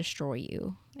will not destroy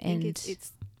you. And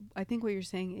I think what you're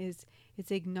saying is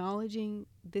it's acknowledging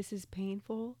this is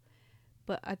painful,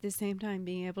 but at the same time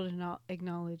being able to not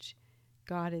acknowledge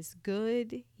God is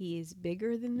good. He is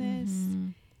bigger than this.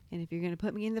 And if you're going to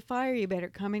put me in the fire, you better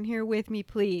come in here with me,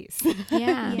 please.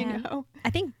 Yeah. I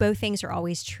think both things are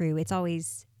always true. It's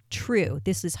always true.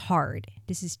 This is hard.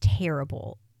 This is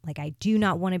terrible. Like, I do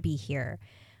not want to be here.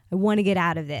 I want to get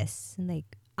out of this. And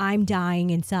like, I'm dying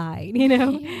inside,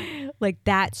 like,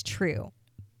 that's true.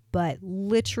 But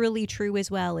literally true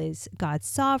as well is God's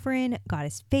sovereign. God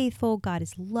is faithful. God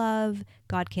is love.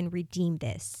 God can redeem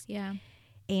this. Yeah.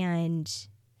 And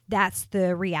that's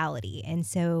the reality. And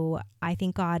so I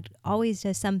think God always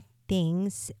does some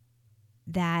things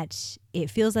that it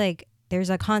feels like there's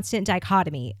a constant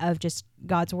dichotomy of just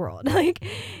God's world. Like,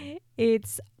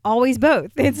 it's always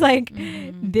both. It's like,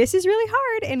 this is really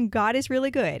hard and God is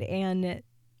really good. And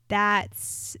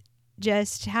that's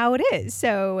just how it is.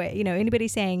 So, anybody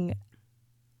saying,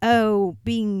 oh,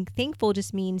 being thankful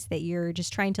just means that you're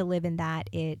just trying to live in that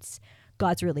it's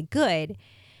God's really good.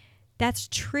 That's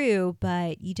true,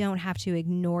 but you don't have to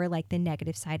ignore like the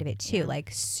negative side of it too. Yeah.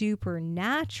 Like,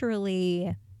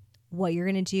 supernaturally, what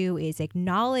you're going to do is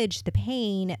acknowledge the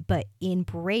pain, but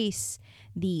embrace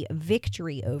the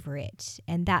victory over it.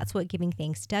 And that's what giving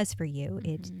thanks does for you.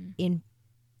 It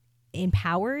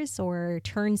empowers or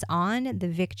turns on the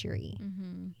victory,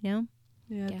 Yeah,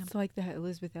 it's like that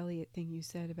Elizabeth Elliot thing you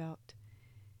said about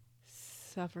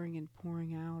suffering and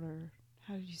pouring out, or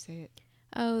how did you say it?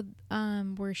 Oh,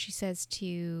 where she says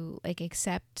to like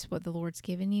accept what the Lord's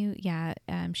given you. Yeah.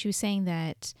 She was saying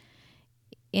that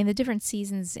in the different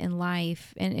seasons in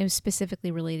life, and it was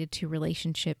specifically related to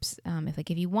relationships.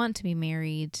 If you want to be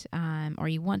married, or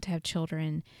you want to have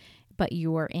children, but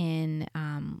you're in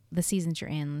the seasons you're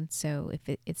in. So if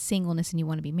it's singleness and you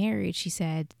want to be married, she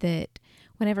said that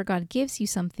whenever God gives you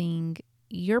something,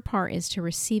 your part is to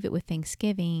receive it with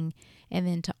thanksgiving and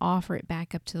then to offer it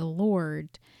back up to the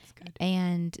Lord.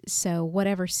 And so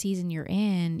whatever season you're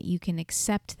in, you can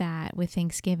accept that with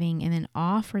thanksgiving and then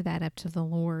offer that up to the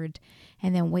Lord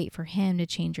and then wait for him to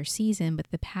change your season.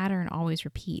 But the pattern always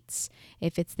repeats.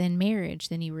 If it's then marriage,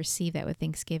 then you receive that with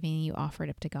thanksgiving and you offer it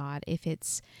up to God. If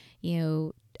it's,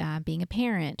 being a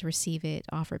parent, receive it,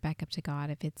 offer it back up to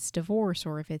God. If it's divorce,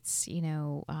 or if it's,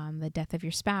 the death of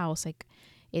your spouse, like,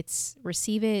 it's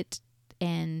receive it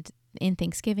and in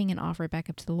thanksgiving and offer it back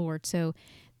up to the Lord. So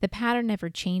the pattern never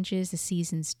changes, the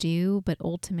seasons do, but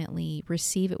ultimately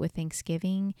receive it with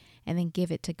thanksgiving and then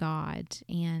give it to God.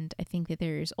 And I think that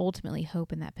there's ultimately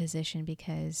hope in that position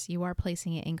because you are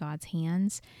placing it in God's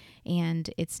hands, and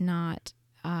it's not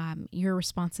your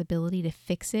responsibility to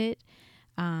fix it,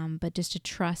 but just to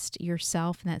trust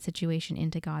yourself in that situation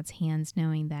into God's hands,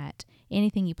 knowing that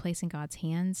anything you place in God's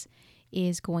hands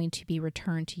is going to be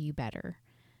returned to you better.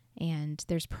 And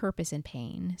there's purpose in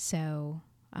pain. So,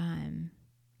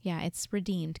 it's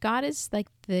redeemed. God is like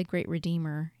the great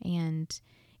redeemer, and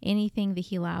anything that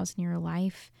he allows in your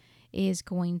life is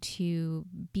going to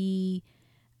be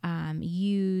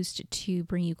used to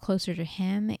bring you closer to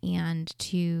him and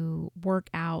to work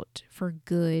out for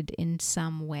good in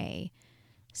some way.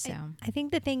 So I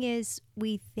think the thing is,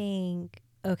 we think,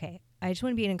 okay, I just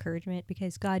want to be an encouragement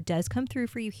because God does come through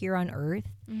for you here on earth.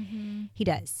 He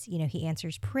does. He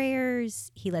answers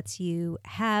prayers. He lets you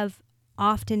have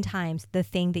oftentimes the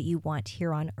thing that you want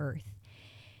here on earth.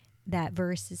 That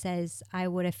verse says, I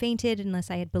would have fainted unless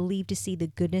I had believed to see the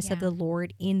goodness of the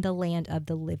Lord in the land of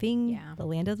the living. The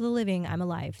land of the living, I'm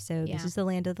alive. So this is the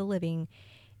land of the living.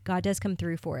 God does come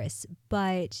through for us.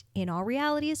 But in all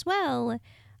reality as well,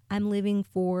 I'm living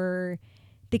for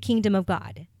the kingdom of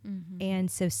God. Mm-hmm.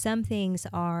 And so some things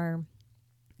are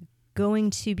going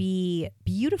to be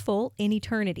beautiful in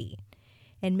eternity.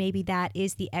 And maybe that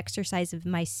is the exercise of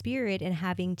my spirit and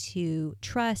having to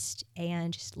trust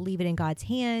and just leave it in God's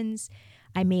hands.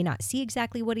 I may not see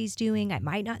exactly what he's doing. I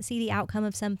might not see the outcome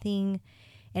of something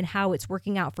and how it's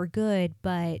working out for good,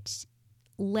 but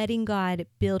letting God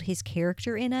build his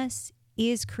character in us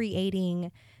is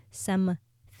creating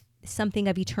something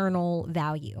of eternal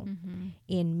value Mm-hmm.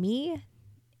 in me,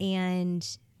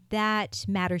 and that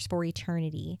matters for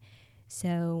eternity.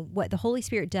 So what the Holy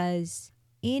Spirit does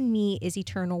in me is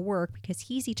eternal work because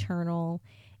he's eternal,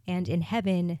 and in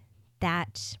heaven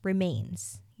that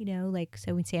remains. Like,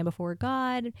 so we stand before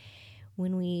God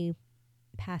when we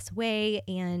pass away,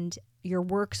 and your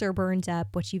works are burned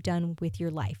up, what you've done with your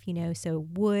life, so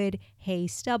wood, hay,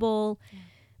 stubble.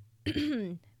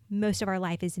 Yeah. Most of our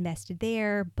life is invested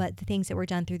there, but the things that were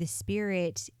done through the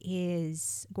Spirit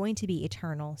is going to be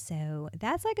eternal. So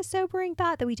that's like a sobering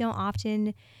thought that we don't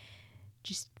often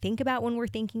just think about when we're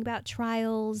thinking about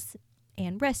trials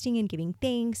and resting and giving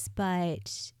thanks,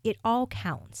 but it all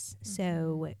counts. Mm-hmm.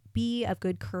 So be of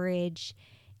good courage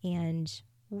and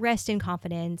rest in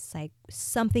confidence. Like,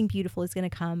 something beautiful is going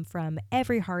to come from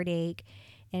every heartache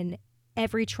and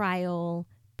every trial.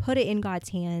 Put it in God's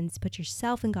hands, put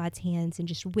yourself in God's hands, and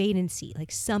just wait and see.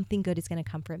 Like, something good is going to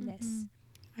come from this.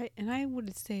 I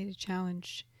would say to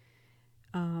challenge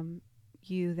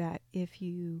you that if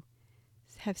you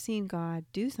have seen God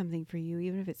do something for you,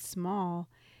 even if it's small,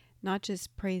 not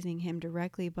just praising him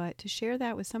directly, but to share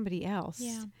that with somebody else.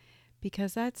 Yeah.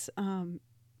 Because that's,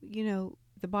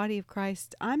 the body of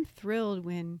Christ. I'm thrilled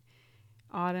when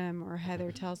Autumn or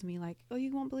Heather tells me, like, oh,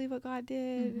 you won't believe what God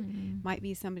did. Mm-hmm. Might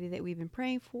be somebody that we've been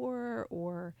praying for,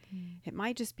 or it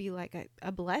might just be like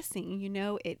a blessing.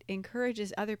 It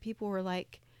encourages other people who are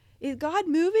like, is God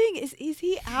moving? Is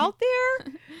he out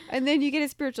there? And then you get a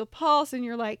spiritual pulse and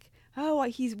you're like, oh,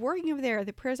 he's working over there.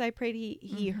 The prayers I prayed,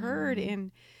 he heard.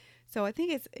 And so I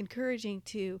think it's encouraging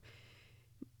to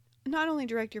not only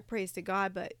direct your praise to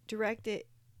God, but direct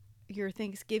your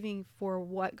thanksgiving for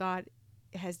what God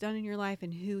has done in your life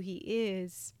and who he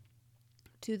is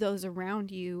to those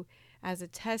around you as a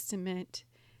testament.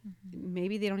 Mm-hmm.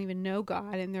 Maybe they don't even know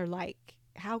God and they're like,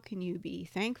 how can you be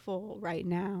thankful right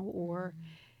now? Or,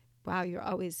 wow, you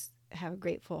always have a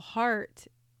grateful heart.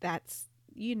 That's,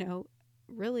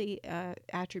 really a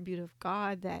attribute of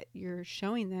God that you're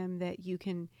showing them, that you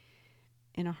can,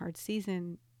 in a hard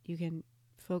season, you can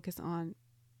focus on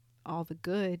all the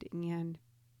good and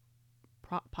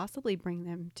possibly bring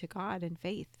them to God in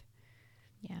faith.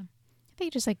 Yeah. I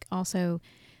think just like also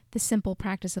the simple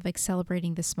practice of like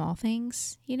celebrating the small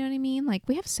things. You know what I mean? Like,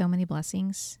 we have so many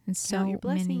blessings and so your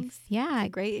blessings. many. Yeah. It's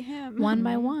a great hymn. One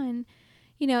by one.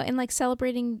 And like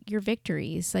celebrating your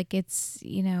victories. Like, it's,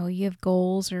 you have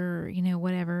goals or,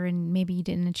 whatever, and maybe you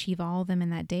didn't achieve all of them in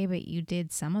that day, but you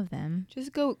did some of them.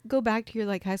 Just go back to your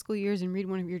like high school years and read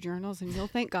one of your journals, and you'll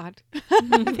thank God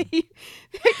that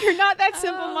you're not that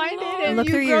simple-minded and look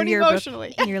you've through grown your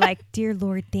emotionally. And you're like, dear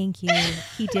Lord, thank you.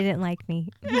 He didn't like me.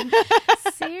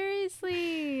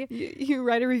 Seriously. You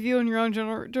write a review on your own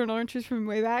journal entries from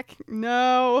way back?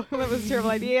 No, that was a terrible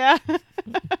idea.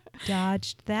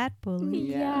 Dodged that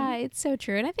bullet. Yeah, it's so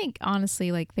true. And I think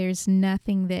honestly, like, there's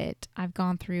nothing that I've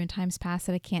gone through in times past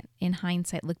that I can't, in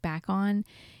hindsight, look back on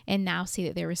and now see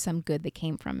that there was some good that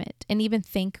came from it. And even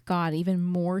thank God, even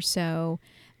more so,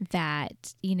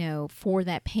 that, for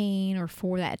that pain or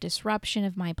for that disruption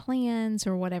of my plans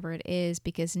or whatever it is,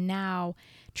 because now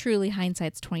truly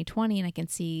hindsight's 2020 and I can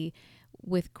see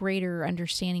with greater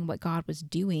understanding what God was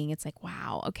doing. It's like,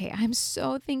 wow, okay, I'm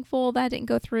so thankful that didn't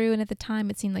go through. And at the time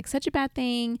it seemed like such a bad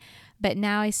thing, but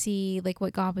now I see like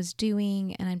what God was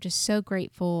doing and I'm just so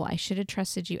grateful. I should have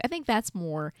trusted you. I think that's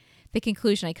more the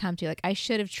conclusion I come to. Like, I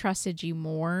should have trusted you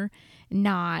more,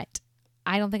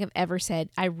 I don't think I've ever said,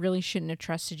 I really shouldn't have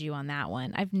trusted you on that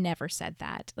one. I've never said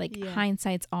that. Like,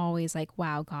 hindsight's always like,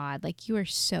 wow, God, like, you are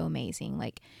so amazing.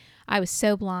 Like, I was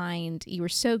so blind. You were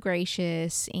so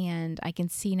gracious, and I can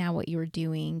see now what you were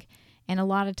doing. And a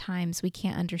lot of times we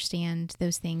can't understand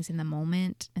those things in the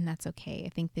moment, and that's okay. I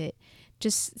think that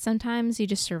just sometimes you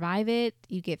just survive it,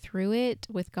 you get through it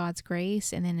with God's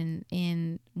grace, and then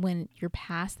in when you're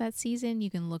past that season, you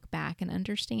can look back and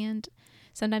understand.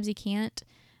 Sometimes you can't.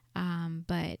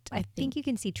 But I think you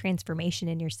can see transformation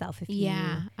in yourself if you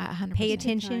 100%. pay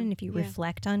attention, if you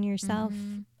reflect on yourself.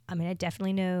 Mm-hmm. I mean, I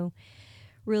definitely know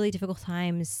really difficult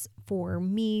times for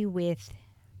me with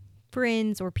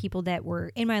friends or people that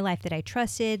were in my life that I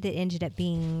trusted that ended up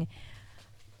being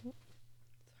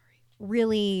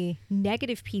really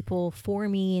negative people for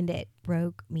me and that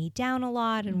broke me down a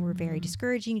lot and were very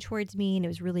discouraging towards me. And it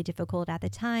was really difficult at the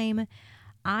time.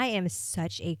 I am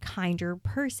such a kinder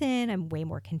person. I'm way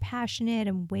more compassionate.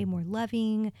 I'm way more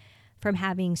loving from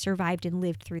having survived and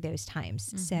lived through those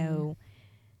times. So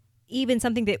even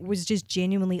something that was just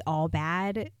genuinely all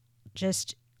bad,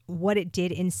 just what it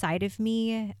did inside of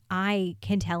me, I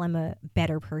can tell I'm a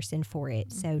better person for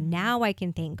it. So now I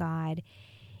can thank God.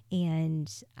 And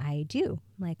I do.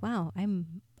 I'm like, wow,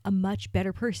 I'm a much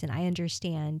better person. I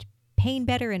understand pain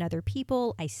better in other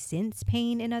people. I sense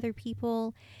pain in other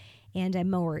people. And I'm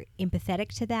more empathetic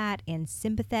to that and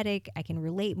sympathetic. I can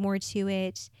relate more to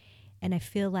it. And I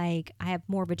feel like I have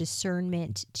more of a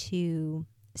discernment to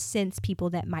sense people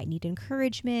that might need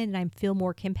encouragement. And I feel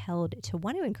more compelled to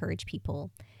want to encourage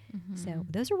people. So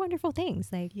those are wonderful things.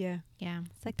 Like, Yeah.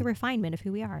 it's like the refinement of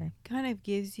who we are. Kind of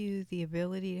gives you the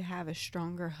ability to have a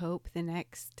stronger hope the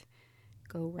next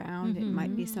go round. It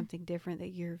might be something different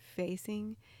that you're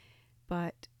facing,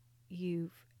 but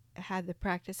you've had the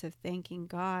practice of thanking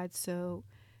God. So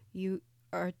you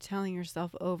are telling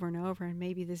yourself over and over, and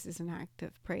maybe this is an act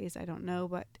of praise, I don't know,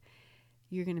 but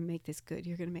you're going to make this good.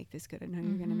 You're going to make this good. I know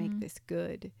you're going to make this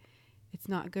good. It's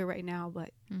not good right now, but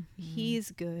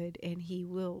he's good, and he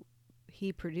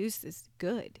produces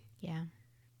good. Yeah.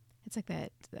 It's like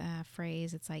that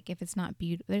phrase. It's like, if it's not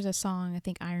beautiful, there's a song, I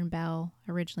think Iron Bell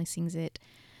originally sings it.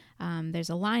 There's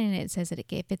a line in it that says that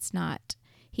if it's not,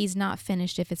 he's not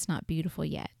finished if it's not beautiful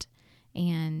yet.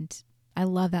 And I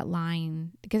love that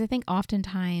line because I think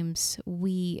oftentimes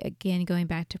we, again, going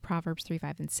back to Proverbs 3,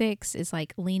 5, and 6, is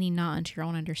like leaning not unto your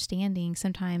own understanding.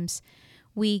 Sometimes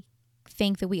we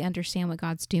think that we understand what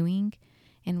God's doing,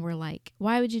 and we're like,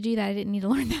 why would you do that? I didn't need to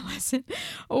learn that lesson.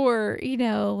 Or,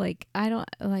 like, I don't,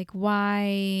 like,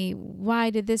 why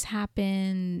did this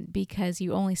happen? Because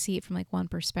you only see it from like one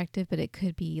perspective, but it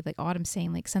could be, like Autumn's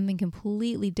saying, like something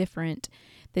completely different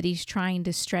that he's trying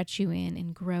to stretch you in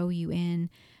and grow you in.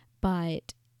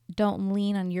 But don't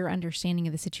lean on your understanding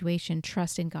of the situation.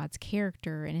 Trust in God's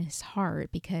character and his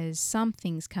heart, because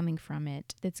something's coming from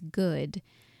it that's good.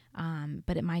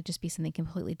 But it might just be something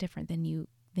completely different than you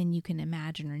can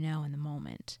imagine or know in the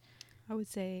moment. I would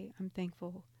say I'm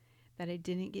thankful that I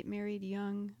didn't get married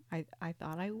young. I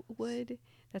thought I would.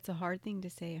 That's a hard thing to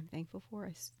say I'm thankful for.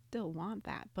 I still want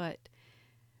that. But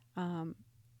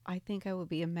I think I would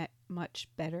be a much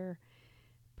better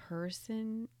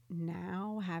person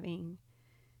now, having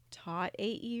taught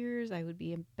 8 years. I would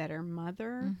be a better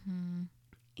mother.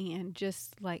 And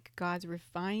just like God's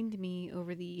refined me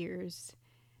over the years,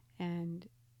 and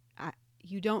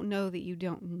you don't know that you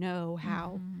don't know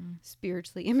how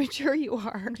spiritually immature you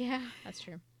are. Yeah, that's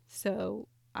true. So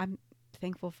I'm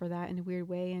thankful for that in a weird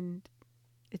way. And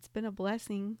it's been a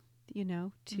blessing,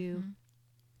 to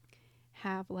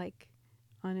have like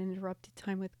uninterrupted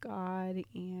time with God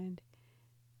and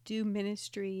do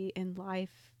ministry and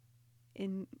life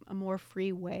in a more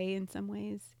free way in some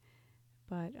ways.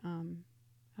 But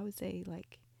I would say,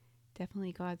 like,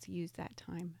 definitely God's used that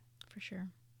time. For sure.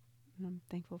 And I'm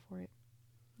thankful for it.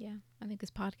 Yeah, I think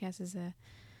this podcast is a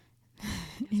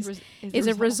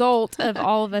a result of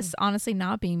all of us honestly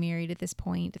not being married at this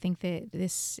point. I think that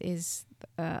this is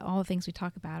all the things we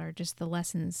talk about are just the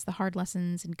lessons, the hard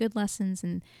lessons and good lessons,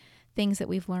 and things that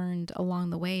we've learned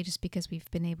along the way, just because we've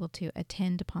been able to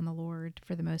attend upon the Lord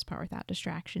for the most part without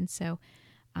distraction. So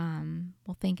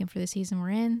we'll thank him for the season we're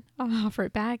in. I'll offer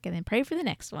it back and then pray for the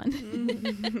next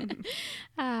one.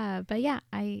 But yeah,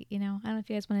 I don't know if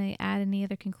you guys want to add any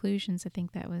other conclusions. I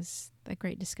think that was a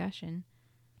great discussion.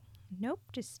 Nope,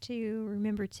 just to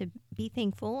remember to be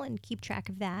thankful and keep track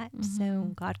of that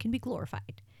so God can be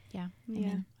glorified. Yeah. Yeah.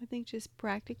 Amen. I think just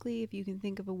practically, if you can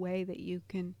think of a way that you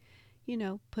can,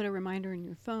 put a reminder in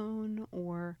your phone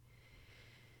or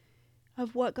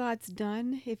of what God's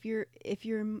done. If you're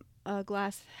a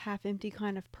glass half empty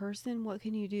kind of person, what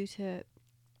can you do to,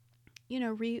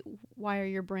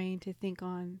 rewire your brain to think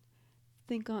on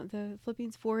the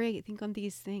Philippians 4:8, think on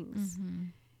these things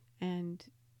and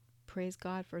praise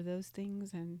God for those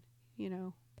things. And,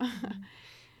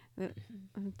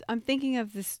 I'm thinking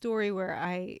of the story where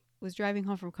I was driving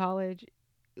home from college.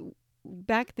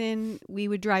 Back then we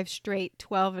would drive straight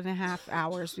 12 and a half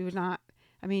hours. We would not,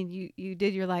 you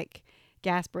did your like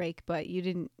gas break, but you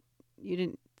didn't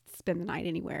spend the night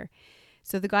anywhere.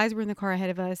 So the guys were in the car ahead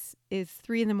of us. It's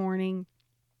 3 a.m.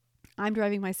 I'm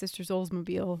driving my sister's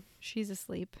Oldsmobile. She's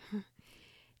asleep.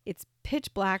 It's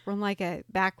pitch black. We're on like a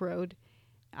back road.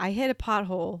 I hit a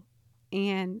pothole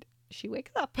and she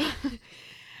wakes up.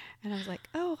 And I was like,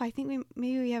 oh, I think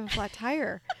maybe we have a flat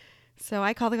tire. So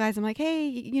I call the guys. I'm like,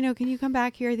 hey, can you come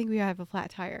back here? I think we have a flat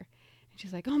tire.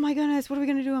 She's like, oh my goodness, what are we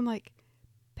going to do? I'm like,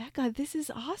 Becca, this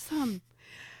is awesome.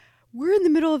 We're in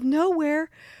the middle of nowhere.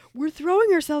 We're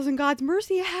throwing ourselves in God's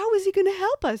mercy. How is he going to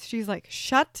help us? She's like,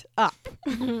 shut up.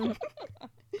 The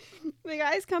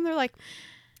guys come, they're like,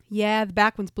 yeah, the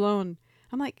back one's blown.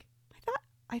 I'm like,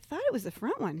 I thought it was the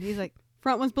front one. He's like,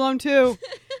 front one's blown too.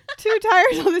 2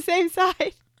 tires on the same side.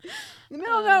 In the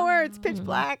middle of nowhere, it's pitch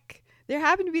black. There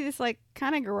happened to be this like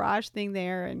kind of garage thing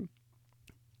there, and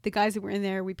the guys that were in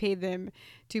there, we paid them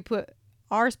to put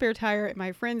our spare tire and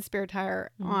my friend's spare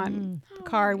tire on the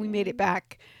car, and we made it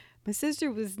back. My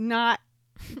sister was not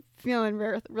feeling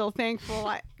real thankful.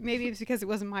 Maybe it was because it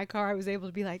wasn't my car. I was able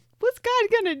to be like, what's God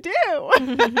gonna do?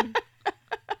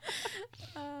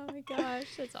 Oh my gosh,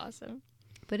 that's awesome.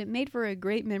 But it made for a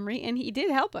great memory, and he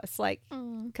did help us, like,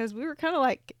 because we were kind of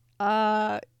like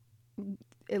at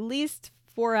least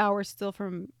 4 hours still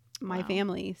from my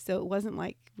family, so it wasn't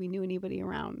like we knew anybody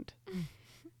around.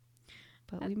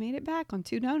 But we made it back on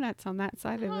 2 donuts on that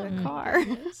side of the car.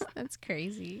 That's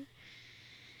crazy.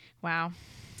 Wow.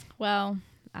 Well,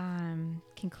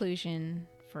 conclusion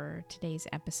for today's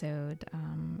episode,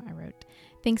 I wrote,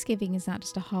 Thanksgiving is not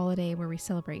just a holiday where we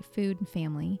celebrate food and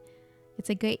family. It's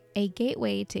a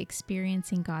gateway to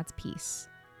experiencing God's peace.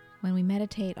 When we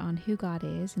meditate on who God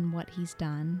is and what he's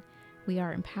done, we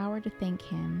are empowered to thank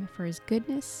him for his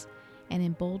goodness and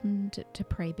emboldened to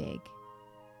pray big.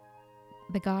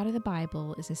 The God of the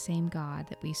Bible is the same God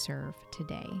that we serve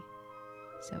today.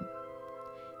 So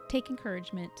take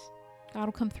encouragement. God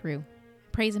will come through.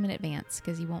 Praise him in advance,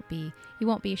 because you won't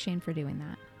be ashamed for doing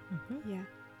that. Yeah.